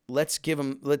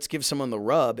give someone the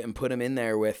rub and put him in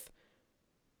there with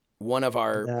one of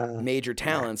our major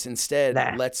talents instead.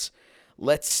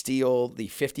 Let's steal the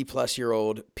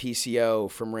 50-plus-year-old PCO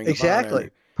from Ring of Honor.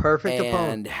 Perfect and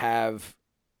opponent. Have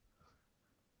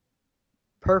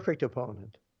perfect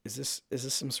opponent. Is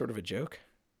this some sort of a joke?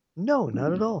 No,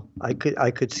 not at all. I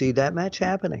could see that match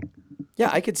happening. Yeah,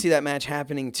 I could see that match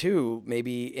happening too,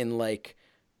 maybe in like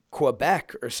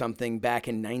Quebec or something back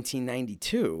in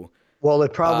 1992. Well,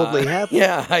 it probably happened.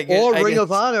 Yeah, Ring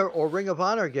of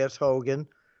Honor gets Hogan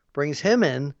brings him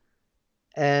in,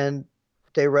 and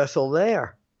they wrestle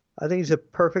there. I think he's a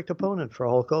perfect opponent for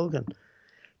Hulk Hogan.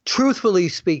 Truthfully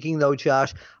speaking, though,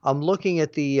 Josh, I'm looking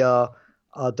at the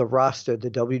roster,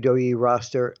 the WWE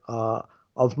roster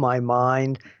of my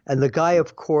mind, and the guy,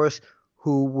 of course,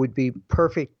 who would be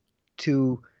perfect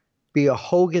to be a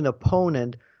Hogan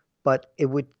opponent, but it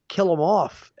would kill him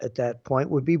off at that point,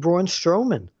 would be Braun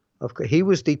Strowman. Of course, he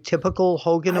was the typical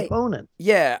Hogan opponent.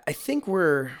 Yeah, I think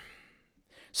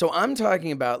so I'm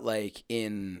talking about like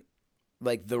in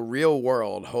like the real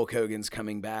world, Hulk Hogan's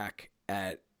coming back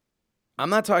I'm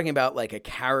not talking about like a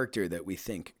character that we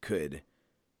think could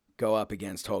go up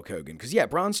against Hulk Hogan. Because yeah,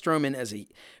 Braun Strowman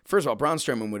first of all, Braun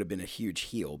Strowman would have been a huge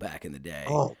heel back in the day.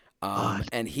 Oh,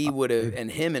 and he would have,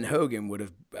 and him and Hogan would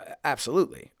have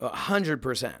absolutely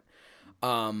 100%.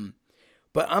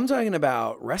 But I'm talking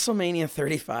about WrestleMania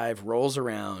 35 rolls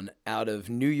around out of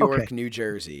New York, New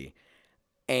Jersey,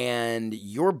 and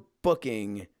you're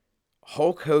booking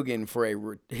Hulk Hogan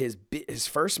for his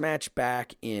first match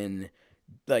back in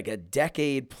like a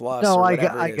decade plus. No, or I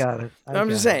whatever got it. I'm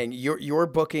just saying you're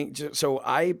booking. So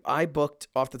I booked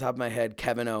off the top of my head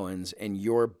Kevin Owens, and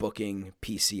you're booking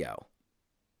PCO.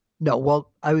 No, well,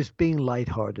 I was being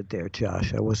lighthearted there,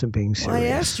 Josh. I wasn't being serious. Well, I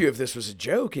asked you if this was a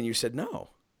joke, and you said no.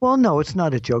 Well, no, it's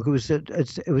not a joke. It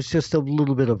was just a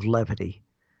little bit of levity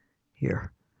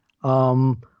here.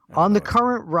 On the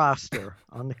current roster,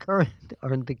 on the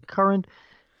current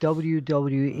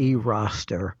WWE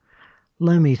roster,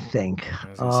 let me think. I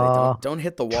was gonna say, don't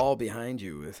hit the wall behind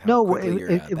you with how quickly you're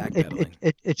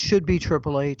backpedaling. It should be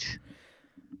Triple H.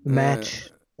 The match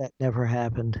that never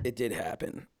happened. It did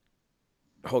happen.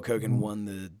 Hulk Hogan won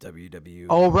the WWE.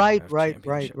 Oh, right.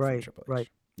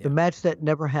 Yeah. The match that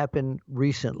never happened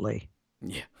recently.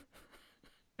 Yeah.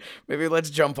 Maybe let's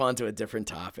jump on to a different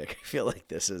topic. I feel like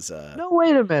this is No,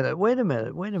 wait a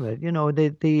minute. You know,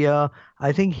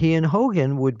 I think he and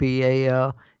Hogan would be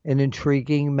an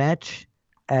intriguing match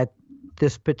at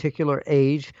this particular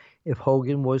age if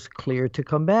Hogan was clear to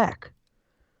come back.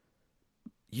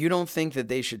 You don't think that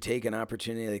they should take an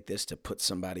opportunity like this to put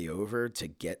somebody over, to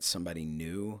get somebody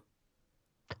new?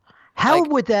 How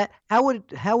would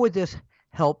this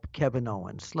help Kevin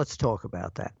Owens? Let's talk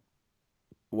about that.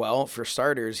 Well, for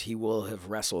starters, he will have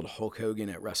wrestled Hulk Hogan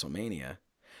at WrestleMania.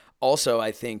 Also,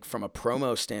 I think from a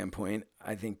promo standpoint,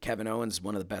 I think Kevin Owens is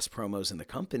one of the best promos in the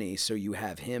company. So you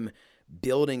have him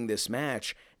building this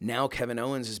match. Now Kevin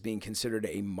Owens is being considered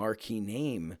a marquee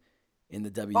name in the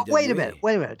WWE. Oh, wait a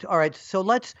minute. All right, so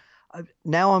let's.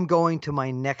 Now I'm going to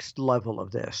my next level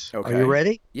of this. Okay. Are you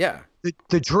ready? Yeah.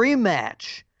 The dream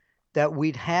match that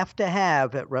we'd have to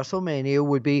have at WrestleMania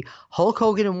would be Hulk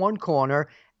Hogan in one corner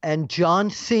and John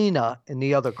Cena in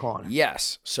the other corner.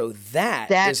 Yes. So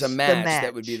that's is a match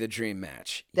that would be the dream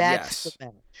match. That's the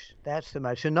match. That's the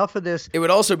match. Enough of this. It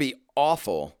would also be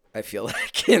awful, I feel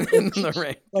like, in the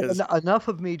ring. Enough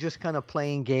of me just kind of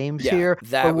playing games here.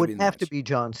 That would have to be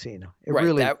John Cena.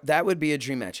 That would be a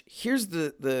dream match. Here's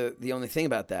the only thing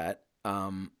about that.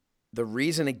 The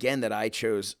reason, again, that I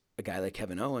chose a guy like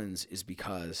Kevin Owens is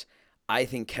because I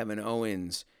think Kevin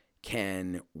Owens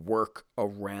can work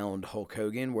around Hulk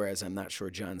Hogan, whereas I'm not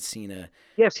sure John Cena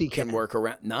he can work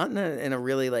around. Not in a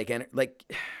really like.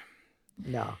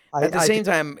 No. At the same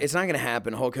time, it's not going to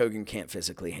happen. Hulk Hogan can't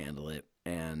physically handle it,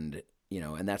 and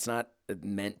and that's not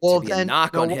meant to be a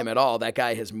knock on him at all. That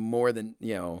guy has more than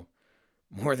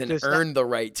earned the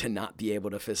right to not be able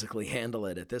to physically handle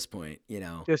it at this point.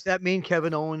 Does that mean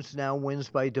Kevin Owens now wins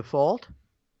by default?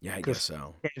 Yeah, I guess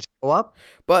so. Can't go up.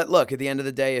 But look, at the end of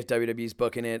the day, if WWE's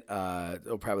booking it,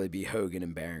 it'll probably be Hogan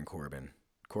and Baron Corbin.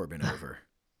 Corbin over.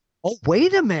 Oh,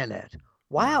 wait a minute.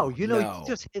 Wow, you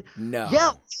just hit. No.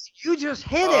 Yeah, you just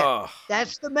hit it.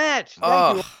 That's the match.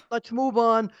 Thank you. Let's move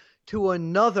on to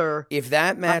another. If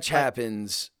that match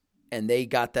happens and they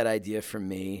got that idea from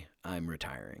me, I'm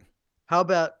retiring. How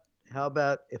about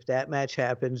if that match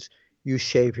happens, you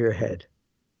shave your head?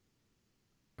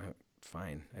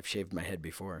 Fine. I've shaved my head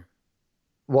before.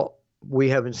 Well, we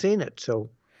haven't seen it, so.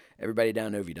 Everybody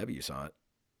down in OVW saw it.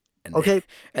 And okay.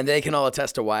 And they can all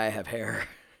attest to why I have hair.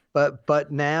 But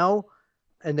now,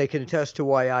 and they can attest to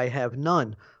why I have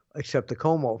none, except the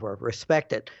comb over.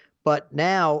 Respect it. But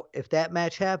now, if that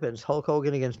match happens, Hulk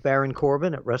Hogan against Baron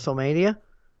Corbin at WrestleMania,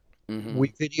 we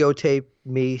videotape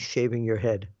me shaving your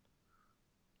head.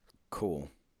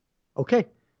 Cool. Okay.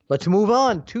 Let's move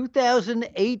on.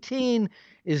 2018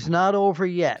 is not over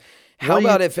yet. How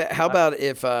about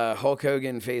if Hulk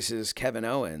Hogan faces Kevin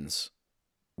Owens,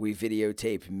 we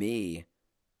videotape me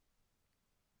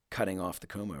cutting off the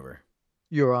comb over?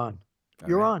 You're on.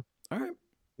 You're on. All right.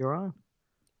 You're on.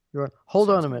 Hold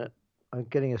on a minute. I'm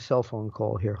getting a cell phone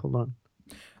call here. Hold on.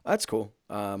 That's cool.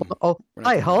 Oh, We're not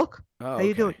hi, doing that. Hulk. Oh, How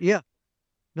you doing? okay. Yeah.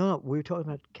 No, we were talking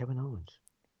about Kevin Owens,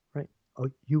 right? Oh,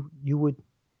 you would,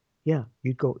 yeah,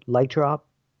 you'd go light drop,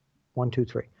 1, 2,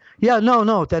 3. Yeah,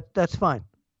 no, that's fine.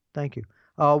 Thank you.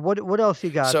 What else you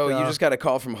got? So you just got a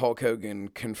call from Hulk Hogan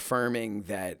confirming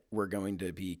that we're going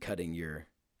to be cutting your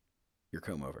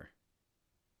comb over.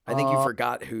 I think you Uh,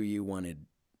 forgot who you wanted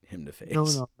him to face.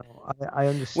 no. I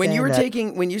When you understand were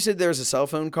that. when you said there was a cell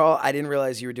phone call, I didn't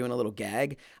realize you were doing a little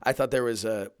gag. I thought there was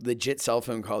a legit cell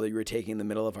phone call that you were taking in the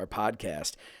middle of our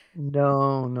podcast.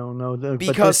 No. But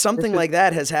Because this something is. like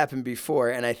that has happened before,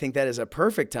 and I think that is a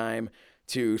perfect time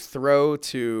to throw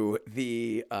to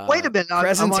the Wait a minute. I'm on.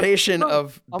 presentation No,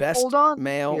 of hold best on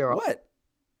male. here. What?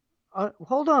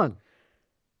 Hold on.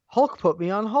 Hulk put me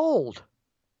on hold.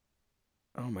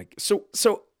 Oh my! So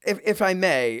if I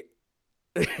may,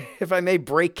 if I may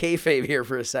break kayfabe here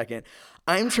for a second,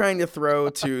 I'm trying to throw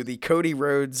to the Cody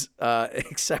Rhodes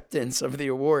acceptance of the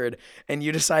award, and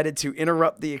you decided to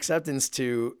interrupt the acceptance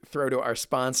to throw to our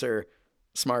sponsor,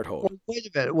 Smart Hold. Well,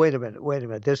 wait a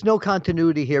minute. There's no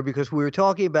continuity here because we were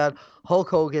talking about Hulk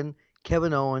Hogan,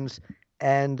 Kevin Owens,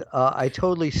 and I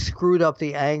totally screwed up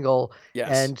the angle Yes.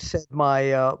 and said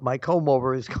my comb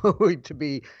over is going to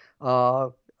be uh,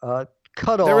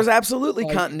 cut There was off. absolutely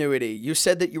continuity. You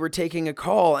said that you were taking a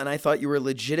call, and I thought you were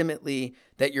legitimately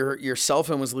that your cell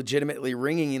phone was legitimately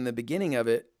ringing in the beginning of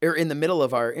it, or in the middle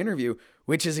of our interview,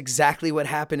 which is exactly what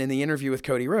happened in the interview with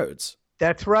Cody Rhodes.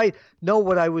 That's right. No,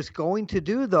 what I was going to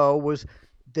do though was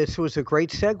this was a great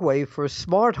segue for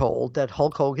Smart Hold that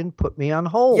Hulk Hogan put me on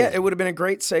hold. Yeah, it would have been a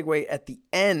great segue at the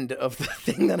end of the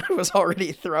thing that I was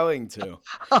already throwing to. Do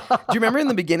you remember in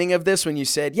the beginning of this when you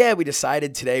said, yeah, we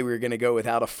decided today we were going to go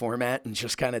without a format and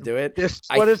just kind of do it? This is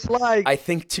what it's like. I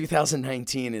think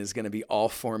 2019 is going to be all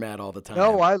format all the time.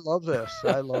 No, I love this.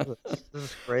 This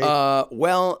is great.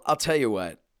 Well, I'll tell you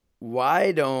what.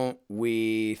 Why don't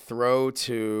we throw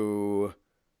to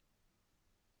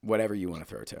whatever you want to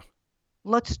throw to?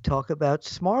 Let's talk about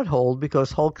Smart Hold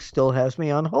because Hulk still has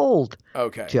me on hold.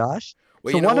 Okay. Josh.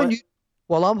 Well, So you know why don't what? you,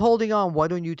 while I'm holding on, why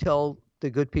don't you tell the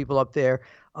good people up there,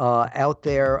 out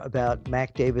there about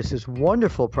Mac Davis's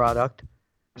wonderful product,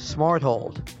 Smart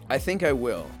Hold? I think I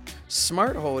will.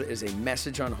 Smart Hold is a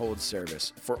message on hold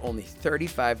service for only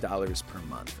 $35 per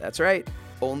month. That's right,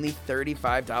 only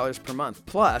 $35 per month.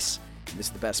 Plus, and this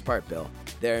is the best part, Bill,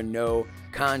 there are no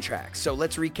contracts. So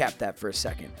let's recap that for a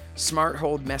second. Smart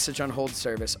Hold message on hold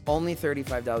service, only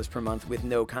 $35 per month with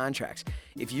no contracts.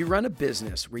 If you run a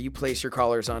business where you place your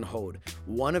callers on hold,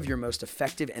 one of your most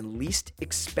effective and least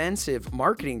expensive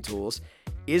marketing tools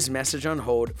is message on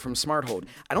hold from Smart Hold.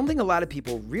 I don't think a lot of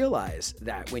people realize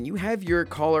that when you have your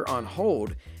caller on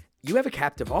hold, you have a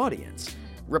captive audience.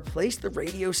 Replace the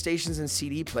radio stations and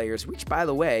CD players, which, by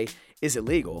the way, is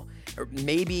illegal. Or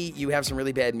maybe you have some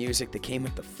really bad music that came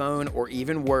with the phone, or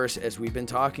even worse, as we've been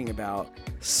talking about,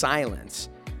 silence.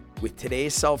 With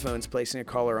today's cell phones, placing a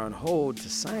caller on hold to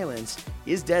silence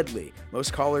is deadly.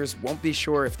 Most callers won't be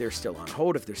sure if they're still on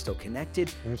hold, if they're still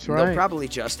connected. That's They'll right. probably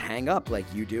just hang up like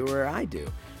you do or I do.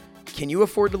 Can you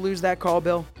afford to lose that call,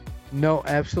 Bill? No,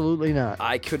 absolutely not.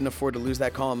 I couldn't afford to lose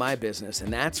that call in my business,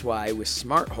 and that's why with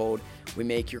Smart Hold, we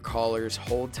make your callers'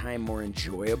 hold time more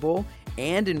enjoyable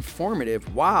and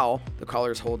informative while the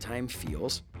caller's hold time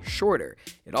feels shorter.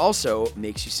 It also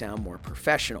makes you sound more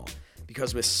professional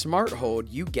because with Smart Hold,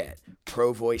 you get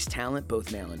pro voice talent,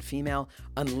 both male and female,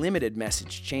 unlimited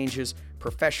message changes,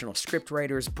 professional script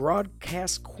writers,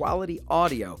 broadcast quality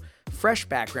audio, fresh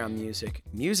background music,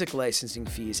 music licensing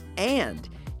fees, and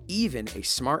even a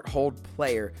Smart Hold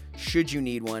player should you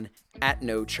need one at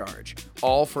no charge.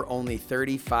 All for only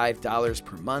 $35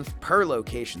 per month per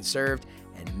location served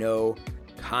and no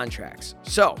contracts.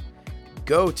 So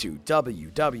go to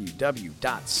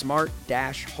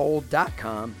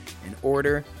www.smart-hold.com and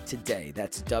order today.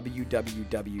 That's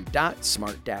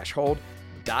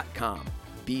www.smart-hold.com.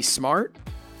 Be smart,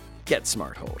 get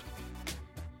Smart Hold.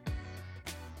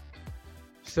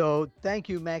 So thank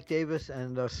you, Mac Davis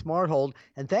and Smart Hold,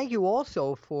 and thank you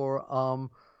also for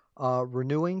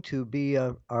renewing to be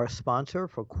our sponsor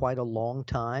for quite a long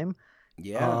time.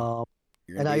 Yeah.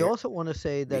 And I also want to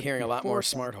say be that hearing a lot more before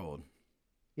Smart Hold.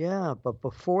 Yeah, but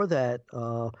before that,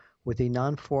 with the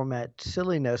non-format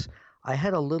silliness, I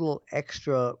had a little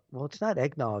extra. Well, it's not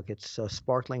eggnog; it's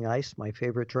sparkling ice, my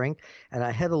favorite drink, and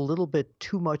I had a little bit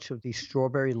too much of the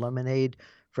strawberry lemonade,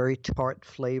 very tart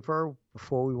flavor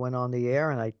before we went on the air,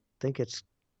 and I think it's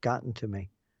gotten to me.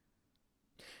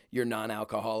 Your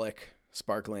non-alcoholic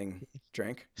sparkling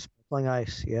drink? Sparkling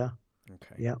ice, yeah,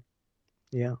 Okay.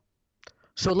 yeah.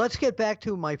 So let's get back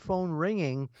to my phone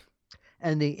ringing.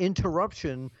 and the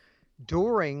interruption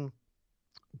during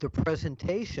the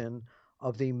presentation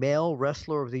of the Male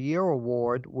Wrestler of the Year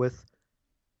award with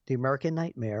the American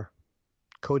Nightmare,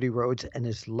 Cody Rhodes, and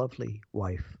his lovely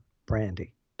wife,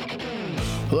 Brandy.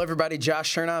 Hello, everybody.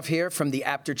 Josh Chernoff here from the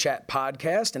After Chat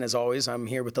podcast. And as always, I'm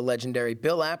here with the legendary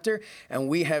Bill Apter, and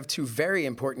we have two very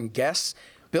important guests.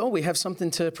 Bill, we have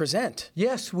something to present.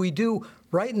 Yes, we do.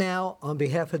 Right now, on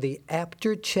behalf of the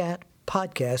After Chat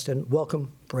podcast, and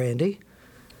welcome, Brandy.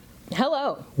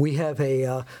 Hello. We have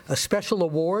a special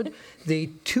award, the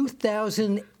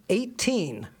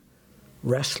 2018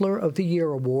 Wrestler of the Year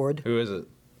award. Who is it?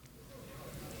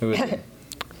 Who is it?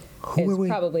 It's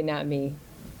probably not me.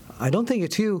 I don't think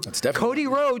it's you. It's definitely Cody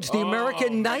Rhodes, the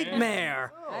American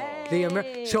Nightmare.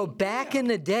 So back in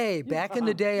the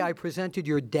day, I presented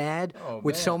your dad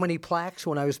with so many plaques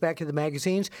when I was back in the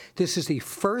magazines. This is the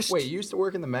first. Wait, you used to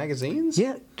work in the magazines?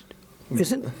 Yeah.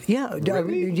 Really?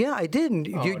 Yeah, I did.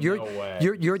 No way.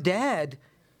 Your dad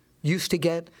used to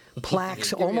get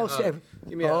plaques almost every.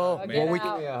 Give me a hug,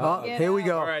 man. Here we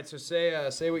go. All right, so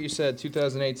say what you said.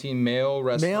 2018 Male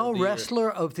Wrestler. Male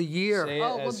Wrestler of the Year.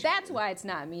 Well, that's why it's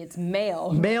not me. It's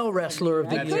male. Male Wrestler of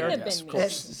the It Year. couldn't have been me.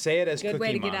 Say it as Good Cookie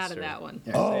way to get Monster. out of that one.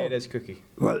 Yeah, say it as Cookie.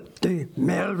 Well, the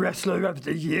Male Wrestler of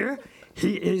the Year,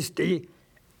 he is the...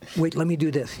 Wait, let me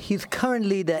do this. He's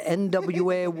currently the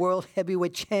NWA World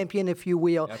Heavyweight Champion, if you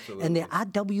will, Absolutely. and the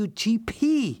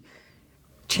IWGP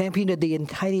Champion of the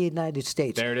entire United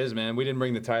States. There it is, man. We didn't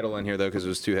bring the title in here, though, because it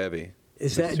was too heavy.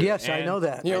 Is that? Yes, I know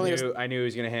that. I knew he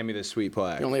was going to hand me this sweet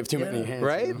plaque. You only have too many hands.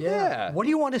 Right? Yeah. What do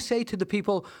you want to say to the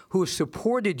people who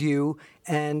supported you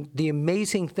and the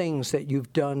amazing things that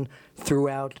you've done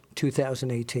throughout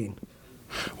 2018?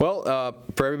 Well,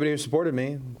 for everybody who supported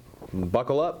me,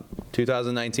 buckle up.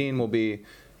 2019 will be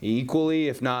equally,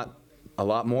 if not a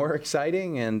lot more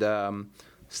exciting, and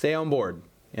stay on board.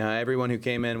 You know, everyone who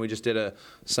came in, we just did a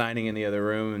signing in the other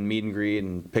room and meet and greet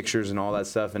and pictures and all that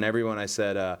stuff. And everyone, I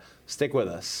said, stick with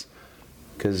us,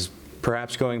 because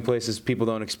perhaps going places people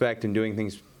don't expect and doing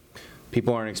things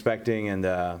people aren't expecting, and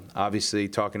obviously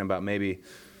talking about maybe,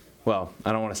 well,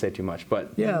 I don't want to say too much,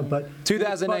 but Yeah, but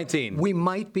 2019. we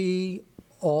might be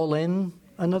all in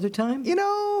another time. You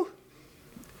know,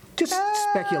 Just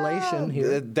speculation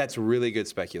here. that's really good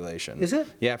speculation. Is it?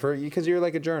 Yeah, because you're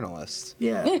like a journalist.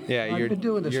 Yeah. Yeah, I've been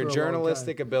doing this your for a long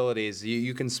journalistic time. abilities,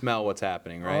 you can smell what's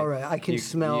happening, right? All right, I can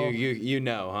smell- You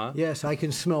know, huh? Yes, I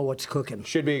can smell what's cooking.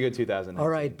 Should be a good 2019. All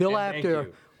right, Bill And thank Apter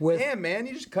you. with. Damn, man,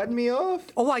 you just cutting me off?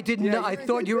 Oh, I didn't know. I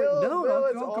thought you were. No, Bill, no,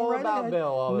 it's go all right about ahead. Bill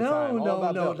all the time. All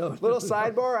about Bill. No. Little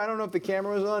sidebar, I don't know if the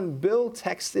camera was on. Bill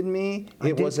texted me.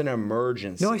 It was an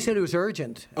emergency. No, I said it was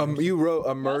urgent. You wrote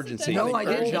emergency. No, I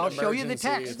didn't. urgent I'll show you the emergency.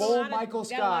 text. Full Michael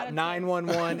Scott,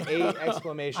 911, 8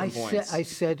 exclamation points. I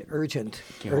said urgent.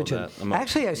 You hold Urgent. that. I'm gonna-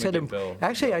 Actually, I I'm said gonna give Bill a little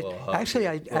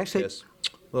hug. actually,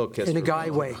 Little kiss in a for guy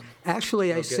Bill. way.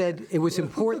 Actually, I said it was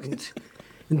important.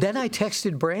 And then I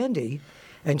texted Brandy,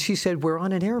 and she said we're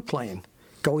on an airplane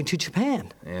going to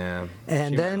Japan. Yeah.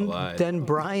 And she might have lied. then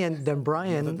Brian,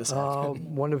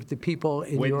 one of the people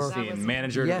in your Witnessing,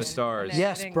 manager to the stars.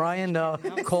 Yes, Brian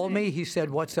called me. He said,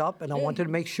 "What's up?" And I wanted to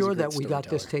make sure that we got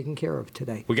this taken care of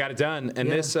today. We got it done, and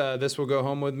Yeah. this will go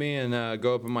home with me and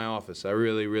go up in my office. I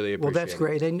really, really appreciate it. Well, that's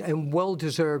great, and well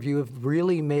deserved. You have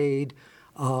really made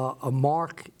a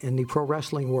mark in the pro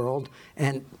wrestling world,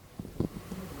 and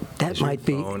that Is your might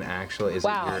be. phone actually? Is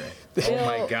Wow. it your? Oh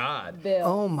my God. Bill.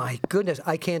 Oh my goodness!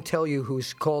 I can't tell you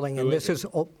who's calling, and this is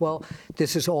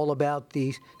this is all about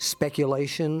the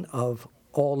speculation of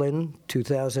All In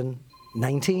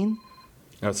 2019.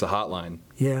 That's the hotline.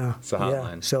 Yeah, It's a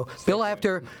hotline. So Bill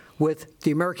Apter with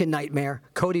the American Nightmare,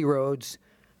 Cody Rhodes,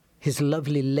 his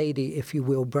lovely lady, if you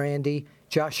will, Brandy.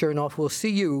 Josh Chernoff. We'll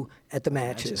see you at the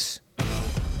matches.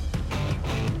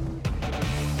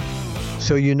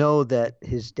 So you know that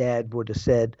his dad would have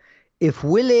said, if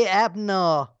Willie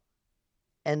Abner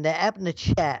and the Abner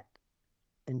Chat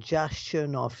and Josh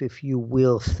Chernoff, if you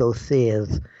will, so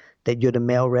says that you're the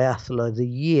Male Wrestler of the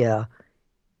Year,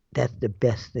 that's the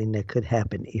best thing that could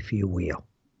happen, if you will.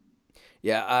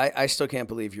 Yeah, I still can't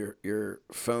believe your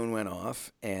phone went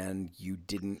off and you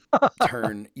didn't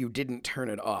turn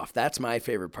it off. That's my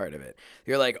favorite part of it.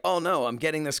 You're like, oh no, I'm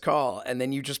getting this call, and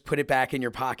then you just put it back in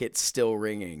your pocket, still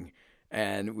ringing.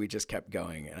 And we just kept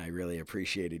going, and I really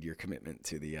appreciated your commitment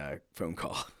to the phone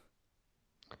call.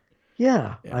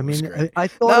 Yeah, Yeah, I it was mean, great. I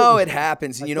thought No, was- it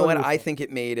happens. I You know thought what? it was- I think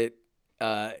it made it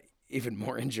even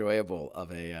more enjoyable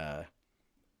of a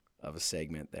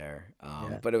segment there.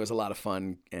 Yeah. But it was a lot of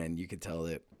fun, and you could tell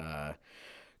that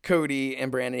Cody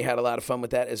and Brandon had a lot of fun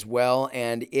with that as well.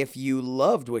 And if you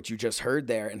loved what you just heard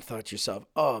there and thought to yourself,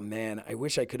 oh man, I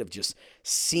wish I could have just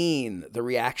seen the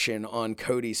reaction on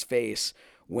Cody's face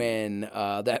when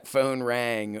that phone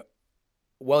rang,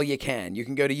 well, you can. You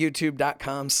can go to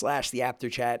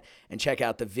youtube.com/theafterchat and check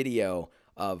out the video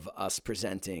of us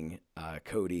presenting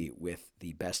Cody with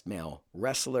the Best Male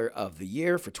Wrestler of the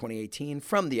Year for 2018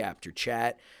 from the After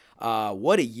Chat.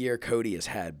 What a year Cody has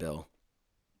had, Bill.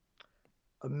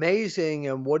 Amazing,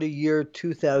 and what a year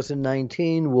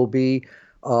 2019 will be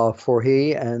for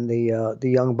he and the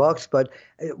Young Bucks. But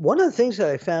one of the things that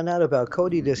I found out about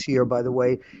Cody this year, by the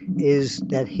way, is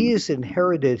that he has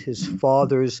inherited his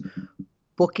father's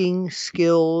booking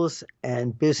skills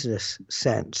and business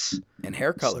sense. And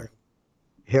hair color.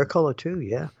 Hair color too,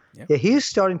 yeah. Yep. Yeah, he is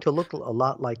starting to look a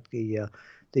lot like the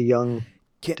young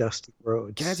Dusty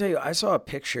Rhodes. Can I tell you, I saw a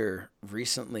picture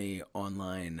recently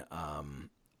online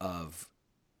of,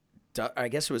 I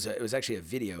guess it was actually a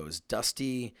video. It was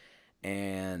Dusty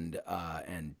and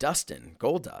Dustin,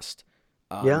 Goldust.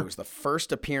 It was the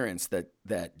first appearance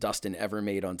that Dustin ever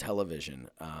made on television.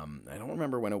 I don't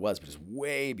remember when it was, but it was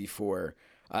way before.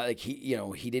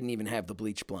 He didn't even have the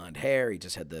bleach blonde hair. He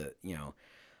just had the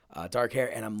dark hair.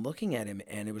 And I'm looking at him,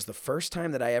 and it was the first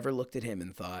time that I ever looked at him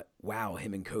and thought, wow,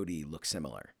 him and Cody look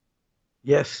similar.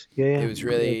 Yes, yeah. It was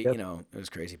really, it was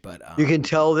crazy. But you can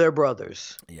tell they're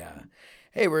brothers. Yeah.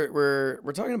 Hey, we're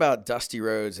talking about Dusty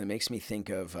Rhodes, and it makes me think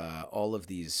of all of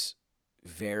these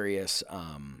various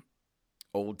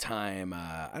old time.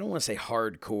 I don't want to say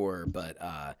hardcore, but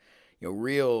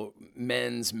real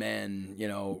men's men,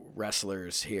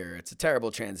 wrestlers here. It's a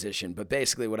terrible transition, but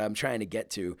basically what I'm trying to get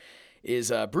to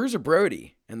is Bruiser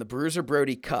Brody and the Bruiser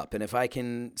Brody Cup. And if I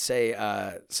can say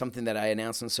something that I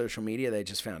announced on social media that I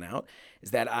just found out,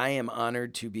 is that I am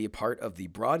honored to be a part of the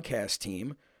broadcast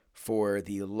team for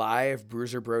the live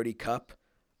Bruiser Brody Cup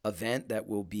event that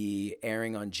will be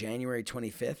airing on January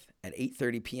 25th at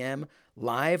 8:30 p.m.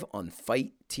 live on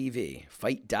Fight TV,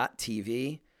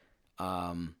 fight.tv.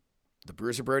 The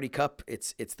Bruiser Brody Cup,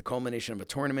 it's the culmination of a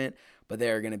tournament, but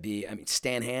there are going to be,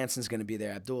 Stan Hansen's going to be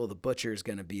there. Abdullah the Butcher is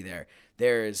going to be there.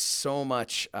 There is so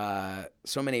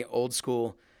many old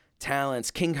school talents.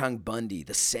 King Kong Bundy,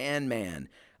 the Sandman,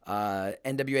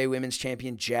 NWA Women's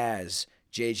Champion Jazz,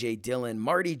 J.J. Dillon,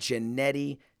 Marty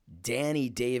Jannetty, Danny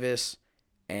Davis,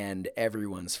 and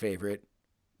everyone's favorite,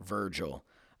 Virgil.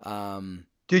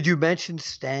 Did you mention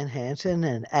Stan Hansen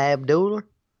and Abdullah?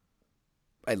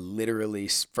 I literally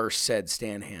first said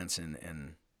Stan Hansen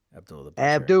and Abdullah the Butcher.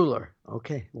 Abdullah.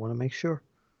 Okay, want to make sure.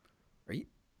 Maybe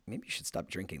you should stop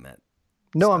drinking that.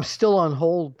 No, stuff. I'm still on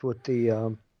hold with the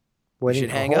You waiting.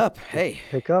 should hang up. Hey,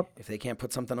 pick up if they can't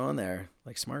put something on there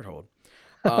like Smart Hold.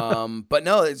 But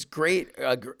no, it's great.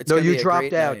 No, you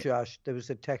dropped out, Josh. There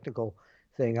was a technical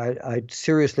thing. I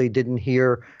seriously didn't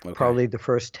hear probably the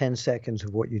first 10 seconds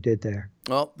of what you did there.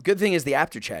 Well, the good thing is the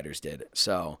After Chatters did.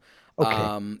 So,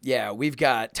 we've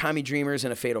got Tommy Dreamer's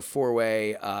in a Fatal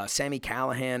 4-Way. Sammy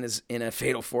Callahan is in a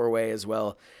Fatal 4-Way as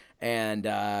well. And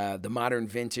the Modern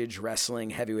Vintage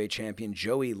Wrestling Heavyweight Champion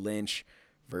Joey Lynch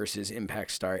versus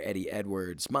Impact star Eddie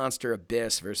Edwards. Monster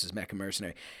Abyss versus Mecha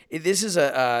Mercenary. This is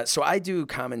so I do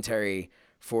commentary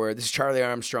for, this is Charlie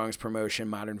Armstrong's promotion,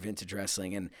 Modern Vintage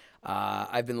Wrestling. And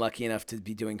I've been lucky enough to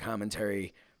be doing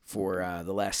commentary for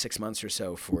the last 6 months or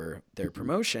so for their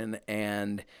promotion.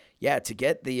 And yeah, to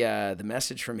get the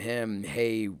message from him,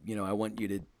 hey, I want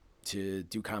you to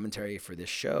do commentary for this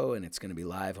show, and it's going to be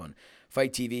live on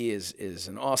Fight TV is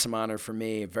an awesome honor for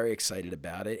me. I'm very excited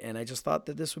about it, and I just thought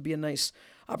that this would be a nice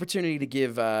opportunity to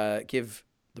give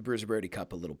the Bruiser Brody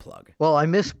Cup a little plug. Well, I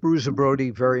miss Bruiser Brody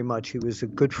very much. He was a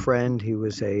good friend. He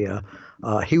was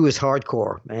he was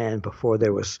hardcore, man,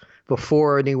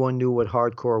 before anyone knew what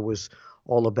hardcore was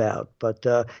all about. But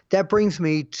that brings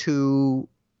me to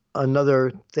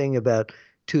another thing about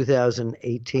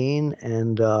 2018,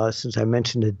 and since I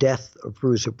mentioned the death of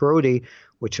Bruiser Brody,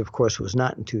 which of course was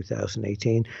not in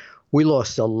 2018, we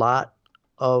lost a lot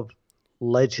of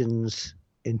legends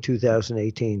in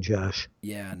 2018, Josh.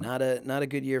 Yeah, not a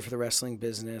good year for the wrestling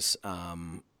business.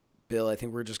 Bill, I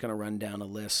think we're just going to run down a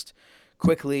list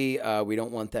quickly. We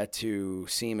don't want that to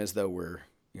seem as though we're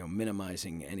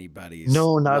minimizing anybody's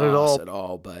not at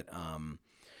all. But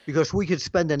because we could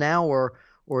spend an hour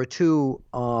or two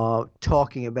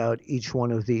talking about each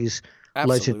one of these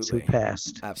legends who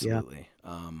passed. Absolutely.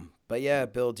 Yeah. But yeah,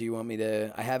 Bill, do you want me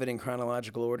to? I have it in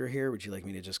chronological order here. Would you like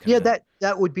me to just kind of? Yeah,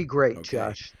 that would be great,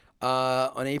 Josh.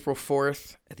 On April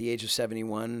 4th, at the age of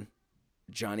 71,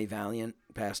 Johnny Valiant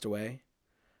passed away.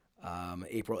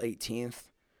 April 18th,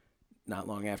 not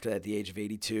long after that, at the age of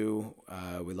 82,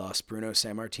 we lost Bruno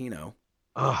Sammartino.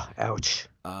 Oh, ouch.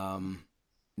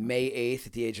 May 8th,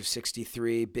 at the age of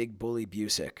 63, Big Bully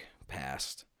Busick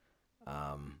passed.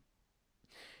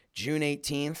 June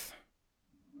 18th,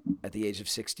 at the age of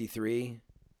 63,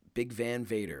 Big Van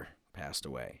Vader passed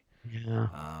away. Yeah.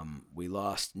 We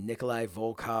lost Nikolai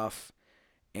Volkov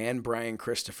and Brian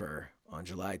Christopher on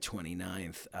July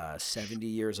 29th, 70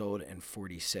 years old and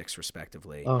 46,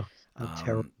 respectively. Oh,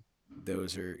 terrible.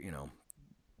 Those are,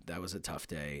 that was a tough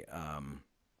day.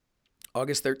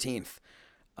 August 13th,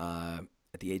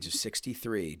 at the age of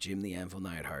 63, Jim the Anvil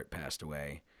Neidhart passed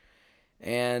away.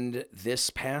 And this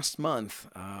past month,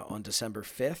 on December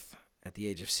 5th, at the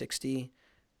age of 60,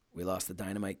 we lost the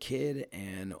Dynamite Kid.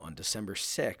 And on December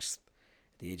 6th,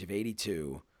 at the age of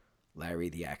 82, Larry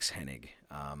the Axe Hennig.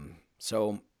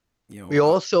 We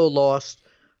also lost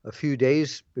a few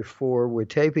days before we're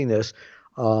taping this,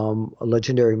 a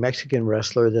legendary Mexican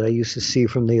wrestler that I used to see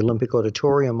from the Olympic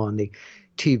Auditorium on the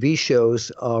TV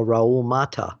shows, Raul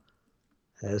Mata,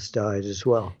 has died as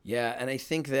well. Yeah, and I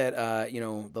think that,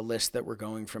 the list that we're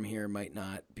going from here might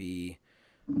not be...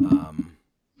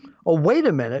 Oh, wait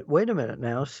a minute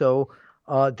now. So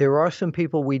there are some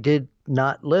people we did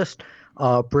not list.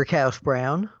 Brickhouse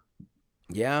Brown.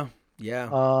 Yeah. He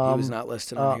was not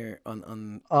listed on here.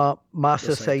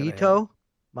 Masa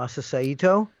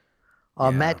Saito.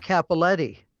 Matt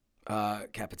Capelletti.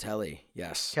 Capitelli,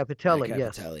 yes.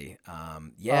 Capitelli,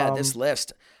 yes. This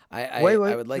list. I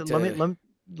would like to...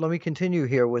 Let me continue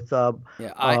here with...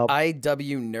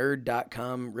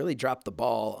 IWNerd.com really dropped the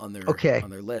ball on their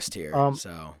list here.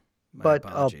 So, my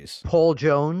apologies. Paul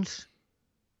Jones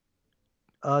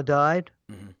died.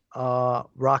 Mm-hmm.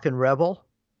 Rock and Rebel.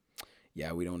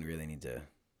 Yeah, we don't really need to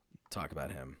talk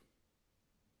about him.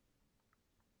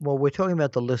 Well, we're talking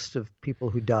about the list of people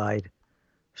who died.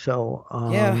 So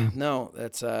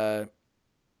that's I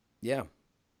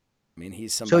mean,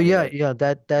 he's somebody. So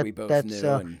that we both that's knew,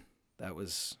 and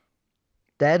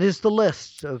that is the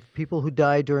list of people who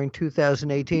died during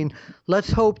 2018.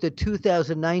 Let's hope that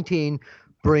 2019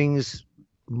 brings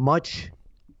much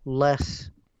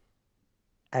less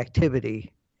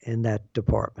activity in that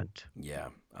department. Yeah.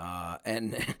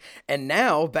 And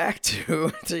now back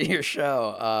to your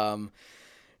show.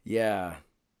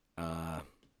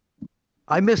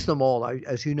 I miss them all.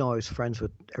 As you know, I was friends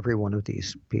with every one of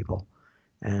these people.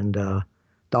 And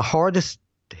the hardest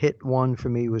hit one for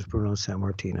me was Bruno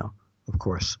Sammartino, of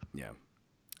course. Yeah.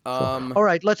 All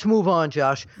right, let's move on,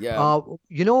 Josh. Yeah.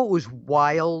 You know what was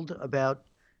wild about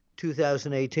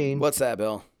 2018? What's that,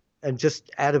 Bill? And just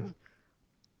out of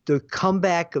the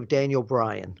comeback of Daniel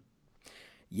Bryan.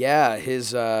 Yeah,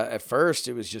 his at first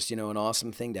it was just, an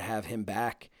awesome thing to have him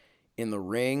back in the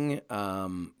ring,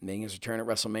 making his return at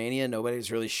WrestleMania. Nobody's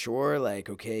really sure,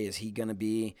 okay, is he going to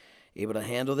be able to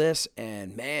handle this?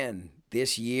 And man,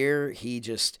 this year he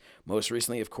just, most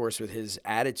recently, of course, with his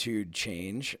attitude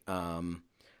change,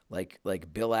 like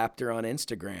Bill Apter on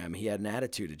Instagram, he had an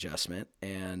attitude adjustment.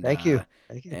 And Thank you.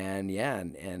 And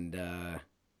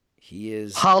he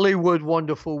is Hollywood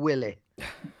Wonderful Willie.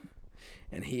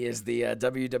 And he is the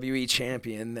WWE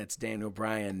champion. That's Daniel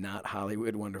Bryan, not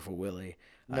Hollywood Wonderful Willie.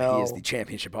 No. He is the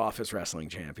championship office wrestling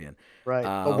champion. Right.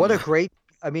 But what a great!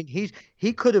 I mean,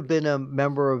 he could have been a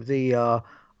member of the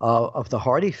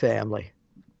Hardy family,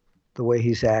 the way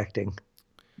he's acting.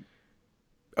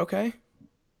 Okay.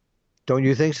 Don't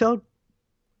you think so?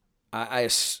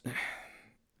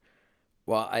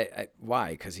 Why?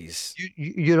 Because he's.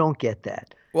 You don't get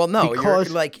that. Well, no.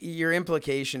 Because your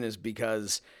implication is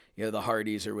because. The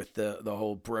Hardys are with the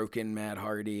whole broken Matt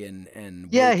Hardy and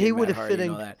he would have fit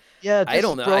in. I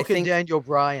don't know. I think Daniel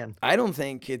Bryan. I don't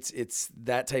think it's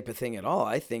that type of thing at all.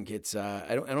 I think it's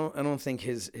I don't think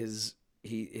his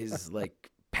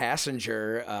like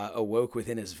passenger awoke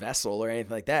within his vessel or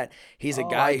anything like that. He's a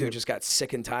guy who just got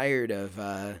sick and tired of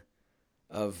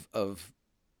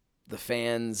the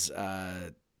fans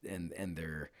and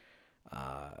their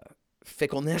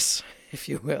fickleness, if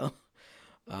you will.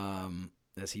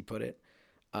 As he put it.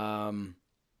 I'm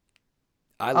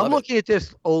looking at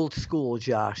this old school,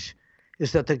 Josh,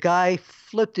 is that the guy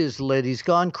flipped his lid. He's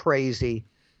gone crazy,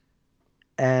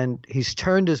 and he's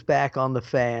turned his back on the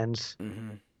fans.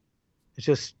 Mm-hmm. It's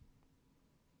just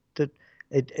that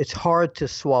it's hard to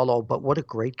swallow, but what a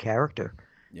great character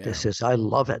this is. I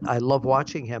love it. I love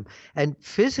watching him. And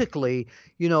physically,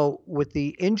 with the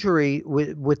injury,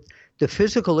 with the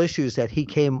physical issues that he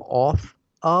came off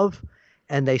of,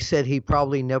 and they said he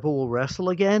probably never will wrestle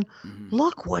again. Mm-hmm.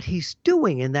 Look what he's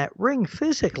doing in that ring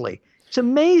physically. It's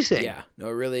amazing. Yeah, no,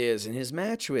 it really is. And his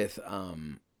match with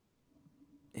Brock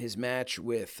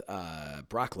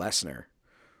Lesnar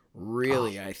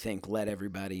really, I think, let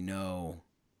everybody know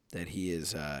that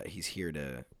he's here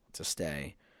to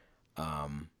stay.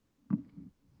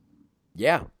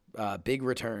 Big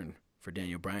return for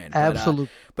Daniel Bryan. Absolute.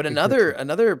 But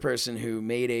another person who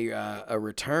made a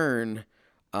return,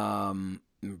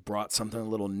 brought something a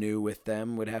little new with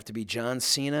them, would have to be John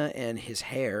Cena and his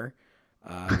hair,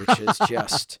 which is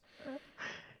just.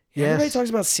 Yes. Everybody talks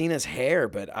about Cena's hair,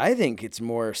 but I think it's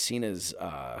more Cena's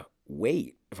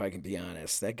weight, if I can be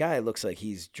honest. That guy looks like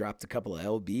he's dropped a couple of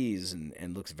lbs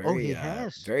and looks very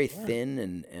very thin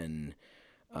and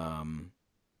I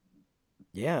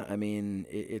mean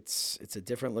it's a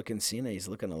different looking Cena. He's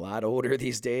looking a lot older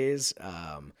these days.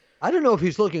 I don't know if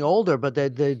he's looking older, but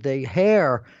the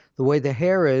hair, the way the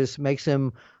hair is, makes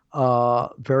him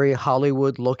very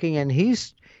Hollywood looking, and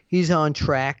he's on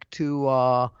track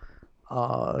to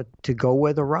go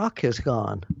where The Rock has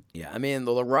gone. Yeah, I mean,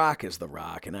 The Rock is The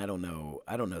Rock, and I don't know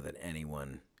that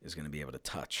anyone is going to be able to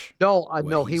touch. No,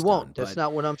 he won't. Done, That's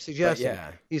not what I'm suggesting.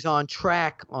 Yeah. He's on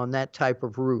track on that type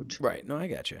of route. Right. No, I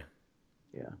got you.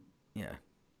 Yeah. Yeah.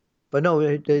 But no,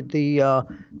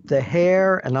 the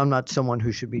hair, and I'm not someone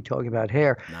who should be talking about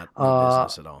hair. Not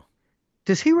business at all.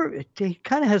 Does he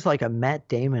kind of has like a Matt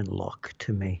Damon look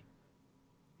to me.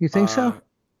 You think so?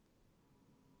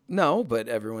 No, but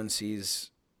everyone sees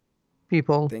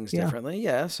people things differently.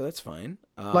 Yeah, so that's fine.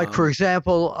 Like, for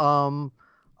example,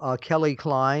 Kelly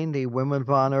Klein, the Women of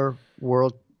Honor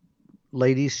World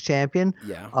Ladies Champion,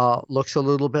 looks a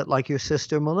little bit like your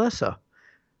sister Melissa.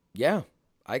 Yeah,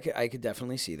 I could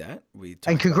definitely see that.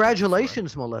 And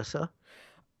congratulations, Melissa.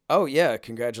 Oh yeah,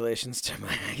 congratulations to my.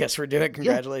 I guess we're doing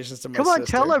congratulations to my. Come on,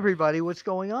 sister. tell everybody what's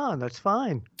going on. That's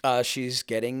fine. She's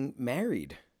getting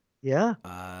married. Yeah.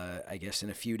 I guess in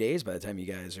a few days, by the time you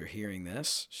guys are hearing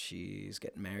this, she's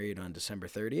getting married on December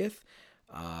 30th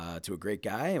to a great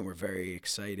guy, and we're very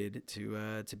excited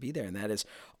to be there. And that is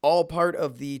all part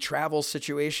of the travel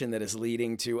situation that is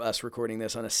leading to us recording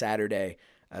this on a Saturday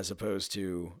as opposed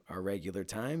to our regular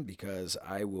time, because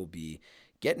I will be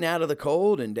getting out of the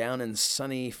cold and down in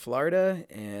sunny Florida,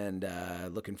 and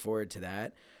looking forward to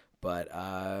that. But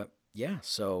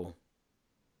so...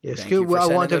 Yes, thank you for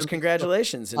sending those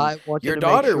congratulations. And your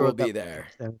daughter will be there.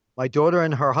 My daughter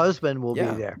and her husband will be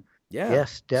there. Yeah.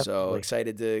 Yes, definitely. So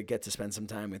excited to get to spend some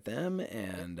time with them,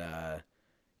 and that'll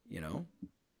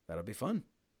be fun.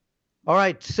 All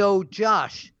right. So,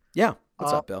 Josh. Yeah.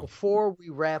 What's up, Bill? Before we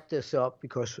wrap this up,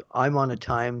 because I'm on a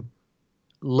time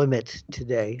limit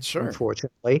today,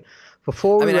 unfortunately.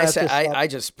 Before we wrap this up, I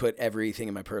just put everything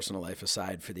in my personal life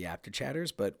aside for the after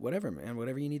chatters, but whatever, man.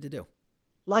 Whatever you need to do.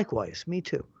 Likewise, me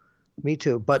too.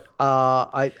 But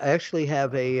I actually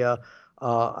have I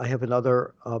have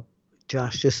another.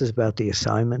 Josh, this is about the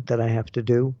assignment that I have to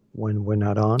do when we're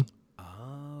not on.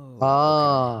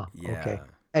 Oh. Okay.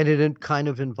 And it kind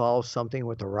of involves something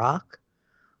with The Rock.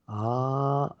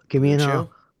 Give me an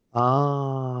No,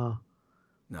 I'm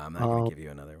not going to give you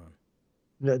another one.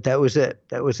 No, that was it.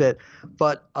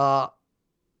 But I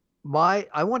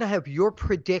want to have your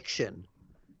prediction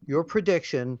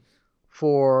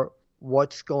for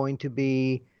what's going to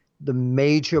be the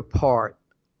major part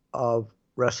of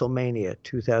WrestleMania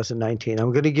 2019.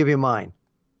 I'm going to give you mine.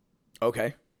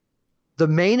 Okay. The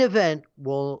main event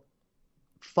will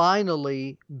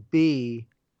finally be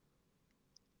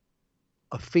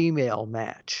a female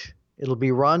match. It'll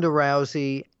be Ronda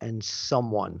Rousey and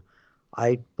someone.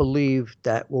 I believe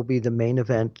that will be the main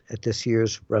event at this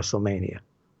year's WrestleMania.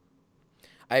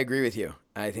 I agree with you.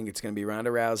 I think it's going to be Ronda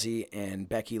Rousey and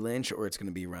Becky Lynch, or it's going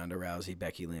to be Ronda Rousey,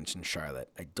 Becky Lynch, and Charlotte.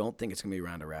 I don't think it's going to be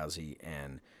Ronda Rousey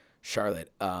and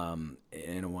Charlotte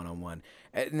in a one-on-one.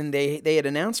 And then they had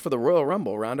announced for the Royal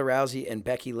Rumble, Ronda Rousey and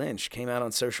Becky Lynch came out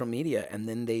on social media, and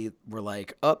then they were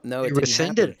like, oh, no, it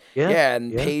didn't happen. Yeah,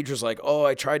 and Paige was like, oh,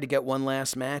 I tried to get one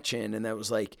last match in, and that was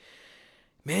like,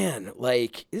 man,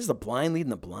 like, this is the blind leading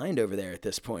the blind over there at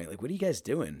this point. Like, what are you guys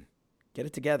doing? Get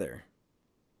it together.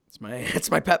 It's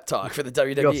my pep talk for the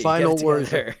WWE. Your final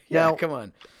words. Yeah, now, come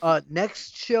on.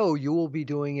 Next show, you will be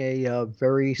doing a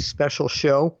very special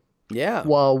show. Yeah.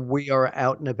 While we are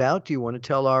out and about, do you want to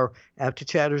tell our after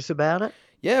chatters about it?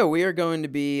 Yeah, we are going to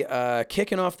be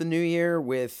kicking off the new year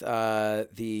with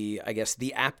the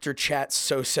after chat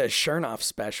So Says Chernoff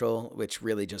special, which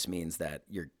really just means that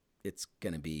it's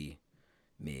going to be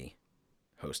me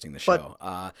hosting the show.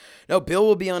 No, Bill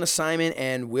will be on assignment,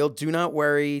 and do not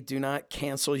worry, do not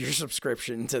cancel your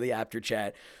subscription to the after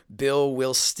chat. Bill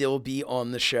will still be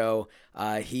on the show.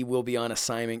 He will be on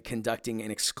assignment conducting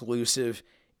an exclusive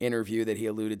interview that he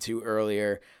alluded to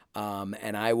earlier.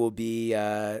 And I will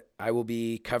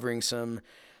be covering some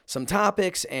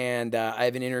topics, and I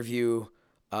have an interview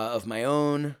of my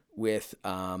own with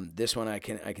this one. I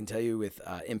can tell you with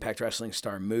Impact Wrestling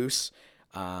star Moose.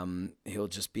 He'll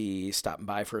just be stopping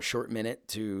by for a short minute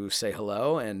to say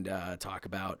hello and talk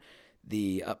about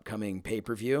the upcoming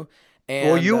pay-per-view. And,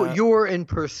 well, you were in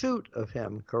pursuit of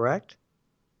him, correct?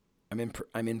 I'm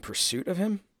in pursuit of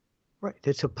him. Right.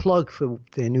 It's a plug for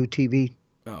the new TV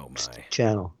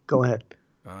channel. Go ahead.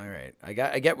 All right. I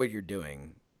get what you're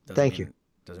doing. Thank you.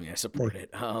 Doesn't mean I support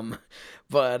it.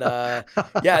 But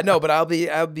yeah, no, but I'll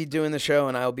be doing the show,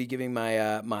 and I'll be giving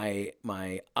my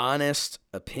my honest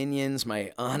opinions,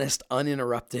 my honest,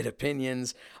 uninterrupted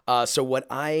opinions. So what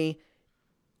I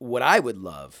would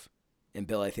love, and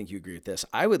Bill, I think you agree with this,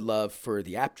 I would love for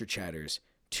the After Chatters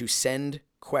to send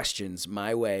questions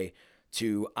my way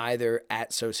to either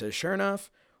at So Says Chernoff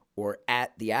or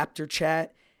at the After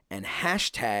Chat and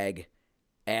hashtag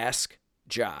Ask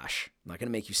Josh. I'm not going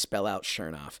to make you spell out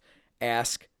Chernoff.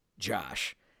 Ask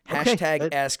Josh.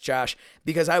 Hashtag Ask Josh,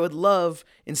 because I would love,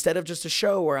 instead of just a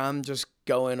show where I'm just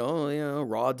going,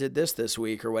 Raw did this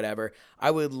week or whatever,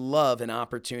 I would love an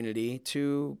opportunity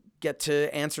to get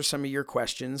to answer some of your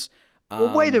questions.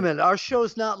 Well, wait a minute. Our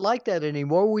show's not like that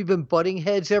anymore. We've been butting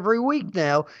heads every week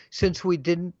now since we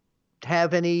didn't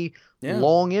have any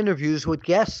long interviews with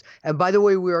guests. And by the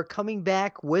way, we are coming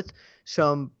back with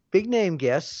some big name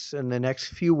guests in the next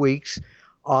few weeks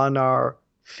on our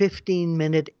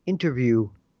 15-minute interview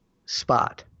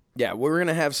spot. Yeah, we're going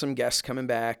to have some guests coming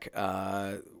back.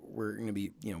 We're going to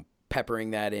be,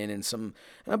 peppering that in and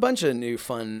a bunch of new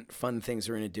fun things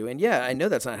we're going to do. And yeah, I know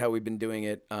that's not how we've been doing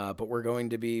it, but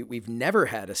we've never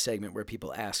had a segment where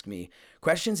people ask me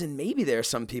questions, and maybe there are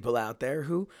some people out there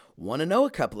who want to know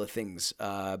a couple of things,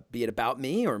 be it about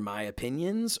me or my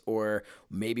opinions, or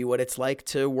maybe what it's like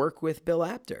to work with Bill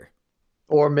Apter.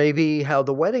 Or maybe how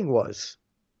the wedding was.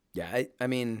 Yeah, I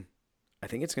mean, I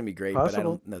think it's going to be great, Possible. But I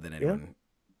don't know that anyone,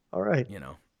 All right.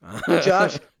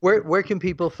 Josh, where can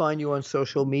people find you on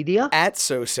social media? At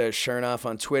So Says Chernoff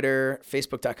on Twitter,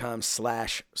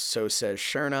 Facebook.com/So Says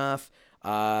Chernoff.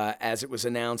 As it was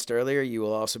announced earlier, you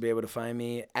will also be able to find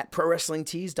me at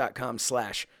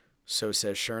ProWrestlingTees.com/So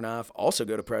Says Chernoff. Also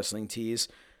go to ProWrestlingTees/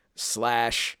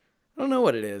 I don't know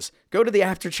what it is. Go to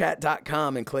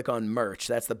theafterchat.com and click on merch.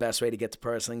 That's the best way to get to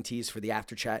Pro Wrestling Tees for the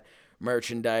Afterchat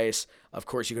merchandise. Of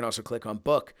course, you can also click on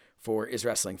book for Is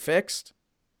Wrestling Fixed?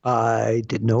 I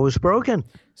didn't know it was broken.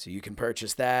 So you can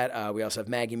purchase that. We also have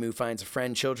Maggie Moo Finds a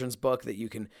Friend children's book that you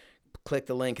can click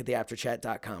the link at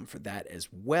theafterchat.com for that as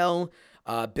well.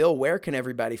 Bill, where can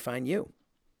everybody find you?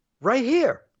 Right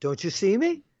here. Don't you see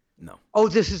me? No. Oh,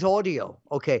 this is audio.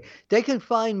 Okay. They can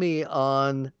find me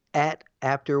on at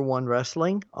After One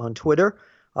Wrestling on Twitter.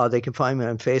 They can find me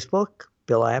on Facebook,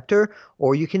 Bill Apter,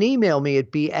 or you can email me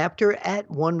at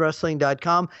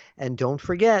bapter@onewrestling.com. And don't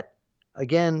forget,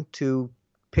 again, to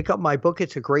pick up my book.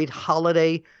 It's a great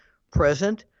holiday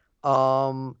present.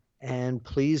 And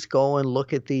please go and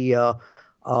look at the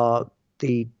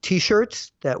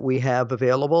T-shirts that we have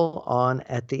available on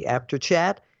at the After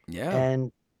Chat. Yeah.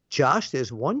 And Josh,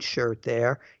 there's one shirt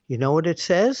there. You know what it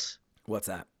says? What's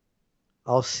that?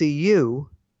 I'll see you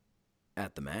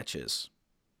at the matches.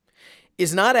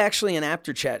 Is not actually an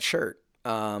After Chat shirt.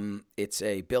 It's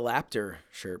a Bill Apter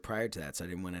shirt prior to that, so I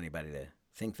didn't want anybody to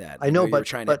think that. I know,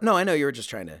 I know you were just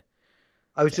trying to.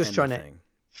 I was just trying to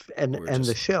end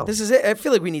the show. This is it. I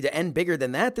feel like we need to end bigger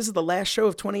than that. This is the last show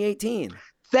of 2018.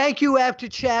 Thank you, After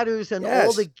Chatters, and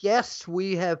all the guests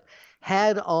we have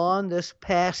had on this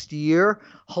past year: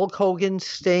 Hulk Hogan,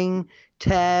 Sting,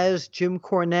 Taz, Jim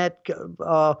Cornette,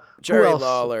 Jerry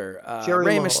Lawler,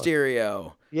 Rey Lawler.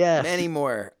 Mysterio, many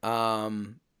more.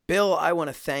 Bill, I want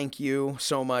to thank you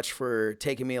so much for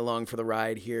taking me along for the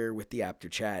ride here with the After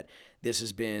Chat. This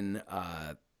has been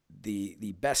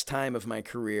the best time of my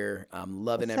career. I'm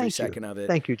loving every second of it.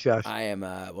 Thank you, Josh. I am,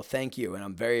 thank you. And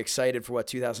I'm very excited for what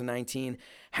 2019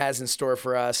 has in store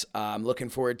for us. I'm looking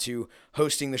forward to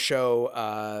hosting the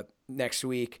show next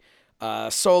week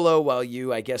solo while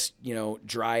you, I guess,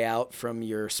 dry out from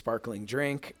your sparkling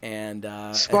drink. And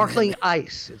Sparkling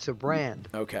Ice. It's a brand.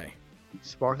 Okay.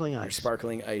 Sparkling Ice. Your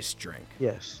sparkling ice drink.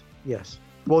 Yes.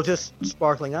 Well, just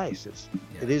sparkling ice.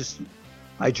 It is.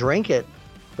 I drink it,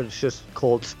 but it's just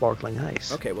called sparkling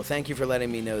ice. Okay, well, thank you for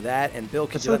letting me know that. And Bill,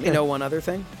 could you let me know one other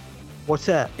thing? What's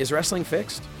that? Is wrestling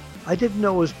fixed? I didn't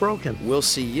know it was broken. We'll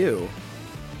see you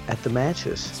at the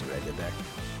matches. That's what I did there.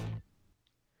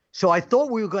 So I thought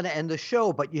we were going to end the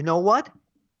show, but you know what?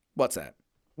 What's that?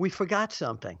 We forgot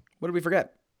something. What did we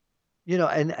forget?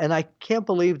 And I can't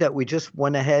believe that we just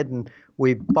went ahead and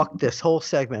we bucked this whole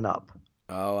segment up.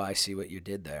 Oh, I see what you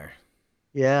did there.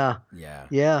 Yeah.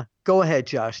 Go ahead,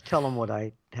 Josh. Tell them what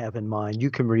I have in mind. You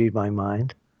can read my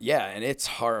mind. Yeah, and it's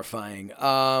horrifying.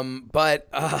 But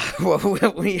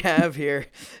what we have here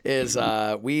is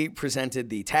we presented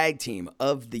the Tag Team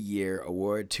of the Year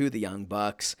award to the Young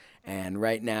Bucks. And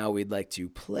right now, we'd like to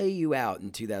play you out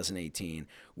in 2018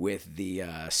 with the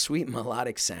sweet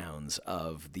melodic sounds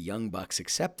of the Young Bucks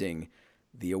accepting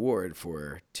the award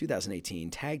for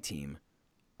 2018 Tag Team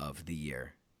of the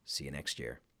Year. See you next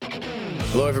year.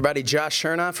 Hello, everybody. Josh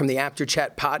Chernoff from the After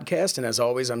Chat podcast. And as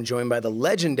always, I'm joined by the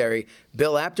legendary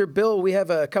Bill Apter. Bill, we have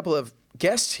a couple of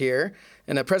guests here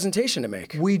and a presentation to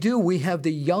make. We do. We have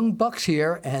the Young Bucks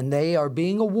here, and they are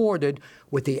being awarded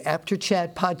with the After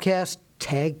Chat podcast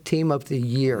Tag Team of the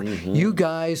Year. Mm-hmm. You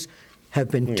guys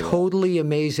have been totally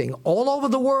amazing all over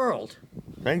the world.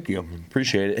 Thank you.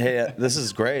 Appreciate it. Hey, this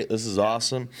is great. This is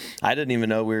awesome. I didn't even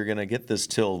know we were going to get this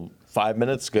till 5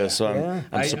 minutes ago, so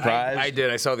I'm surprised. I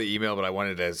did. I saw the email, but I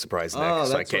wanted to surprise Nick,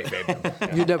 so I kayfabed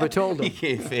him. You never told him.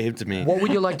 He kayfabed me. What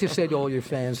would you like to say to all your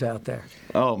fans out there?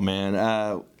 Oh,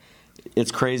 man.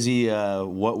 It's crazy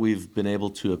what we've been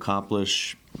able to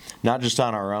accomplish, not just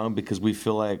on our own, because we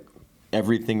feel like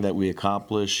everything that we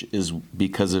accomplish is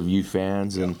because of you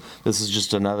fans, and this is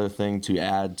just another thing to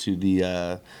add to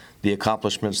the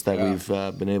accomplishments that we've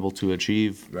been able to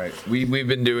achieve. Right. We've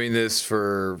been doing this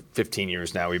for 15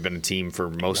 years now. We've been a team for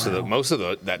most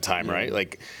of that time, right?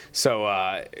 Like,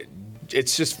 so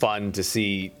it's just fun to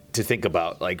think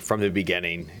about, like, from the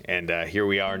beginning, and here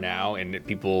we are now, and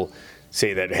people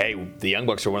say that, hey, the Young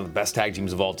Bucks are one of the best tag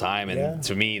teams of all time, and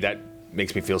to me that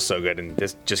makes me feel so good, and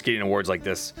just getting awards like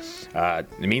this,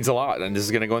 it means a lot. And this is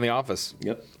going to go in the office.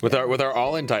 Yep. With our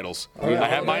All In titles. I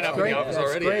have mine up in the office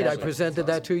already. That's great. I presented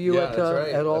that to you at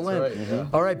All In. Right.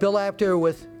 Mm-hmm. All right, Bill Apter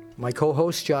with my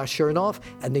co-host Josh Chernoff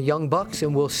and the Young Bucks,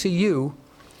 and we'll see you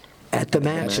at the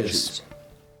matches.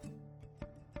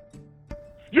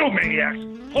 Yo, maniacs!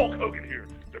 Hulk Hogan here,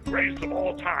 the greatest of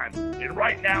all time. And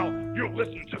right now, you're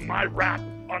listening to my rap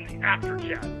on the After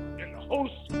Chat.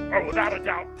 Hosts are without a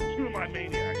doubt two of my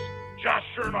maniacs, Josh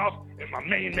Chernoff and my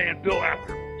main man, Bill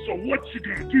Apter. So what you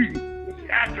gonna do when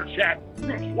the After Chat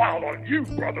runs wild on you,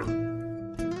 brother?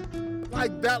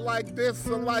 Like that, like this,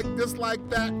 and like this, like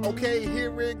that. Okay,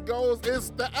 here it goes. It's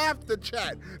the After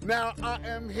Chat. Now I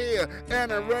am here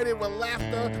and I'm ready with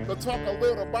laughter to talk a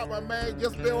little about my man,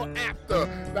 just Bill Apter.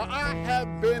 Now I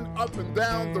have been up and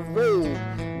down the road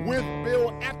with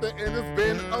Bill Apter, and it's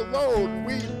been a load.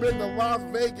 We've been to Las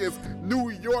Vegas,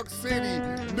 New York City,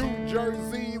 New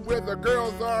Jersey, where the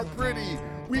girls are pretty.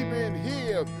 We've been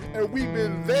here and we've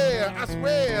been there. I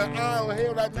swear I'll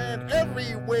hail that man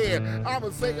everywhere.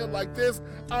 I'ma say it like this,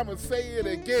 I'ma say it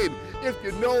again. If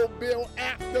you know Bill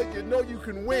Apter, you know you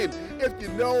can win. If you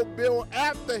know Bill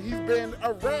Apter, he's been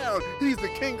around. He's the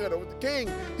king of the king.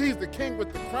 He's the king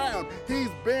with the crown. He's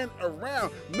been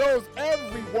around, knows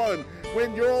everyone.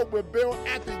 When you're with Bill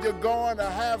Apter, you're gonna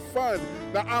have fun.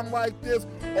 Now I'm like this,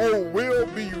 we'll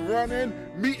be running,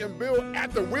 meeting Bill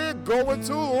Apter. We're going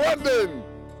to London.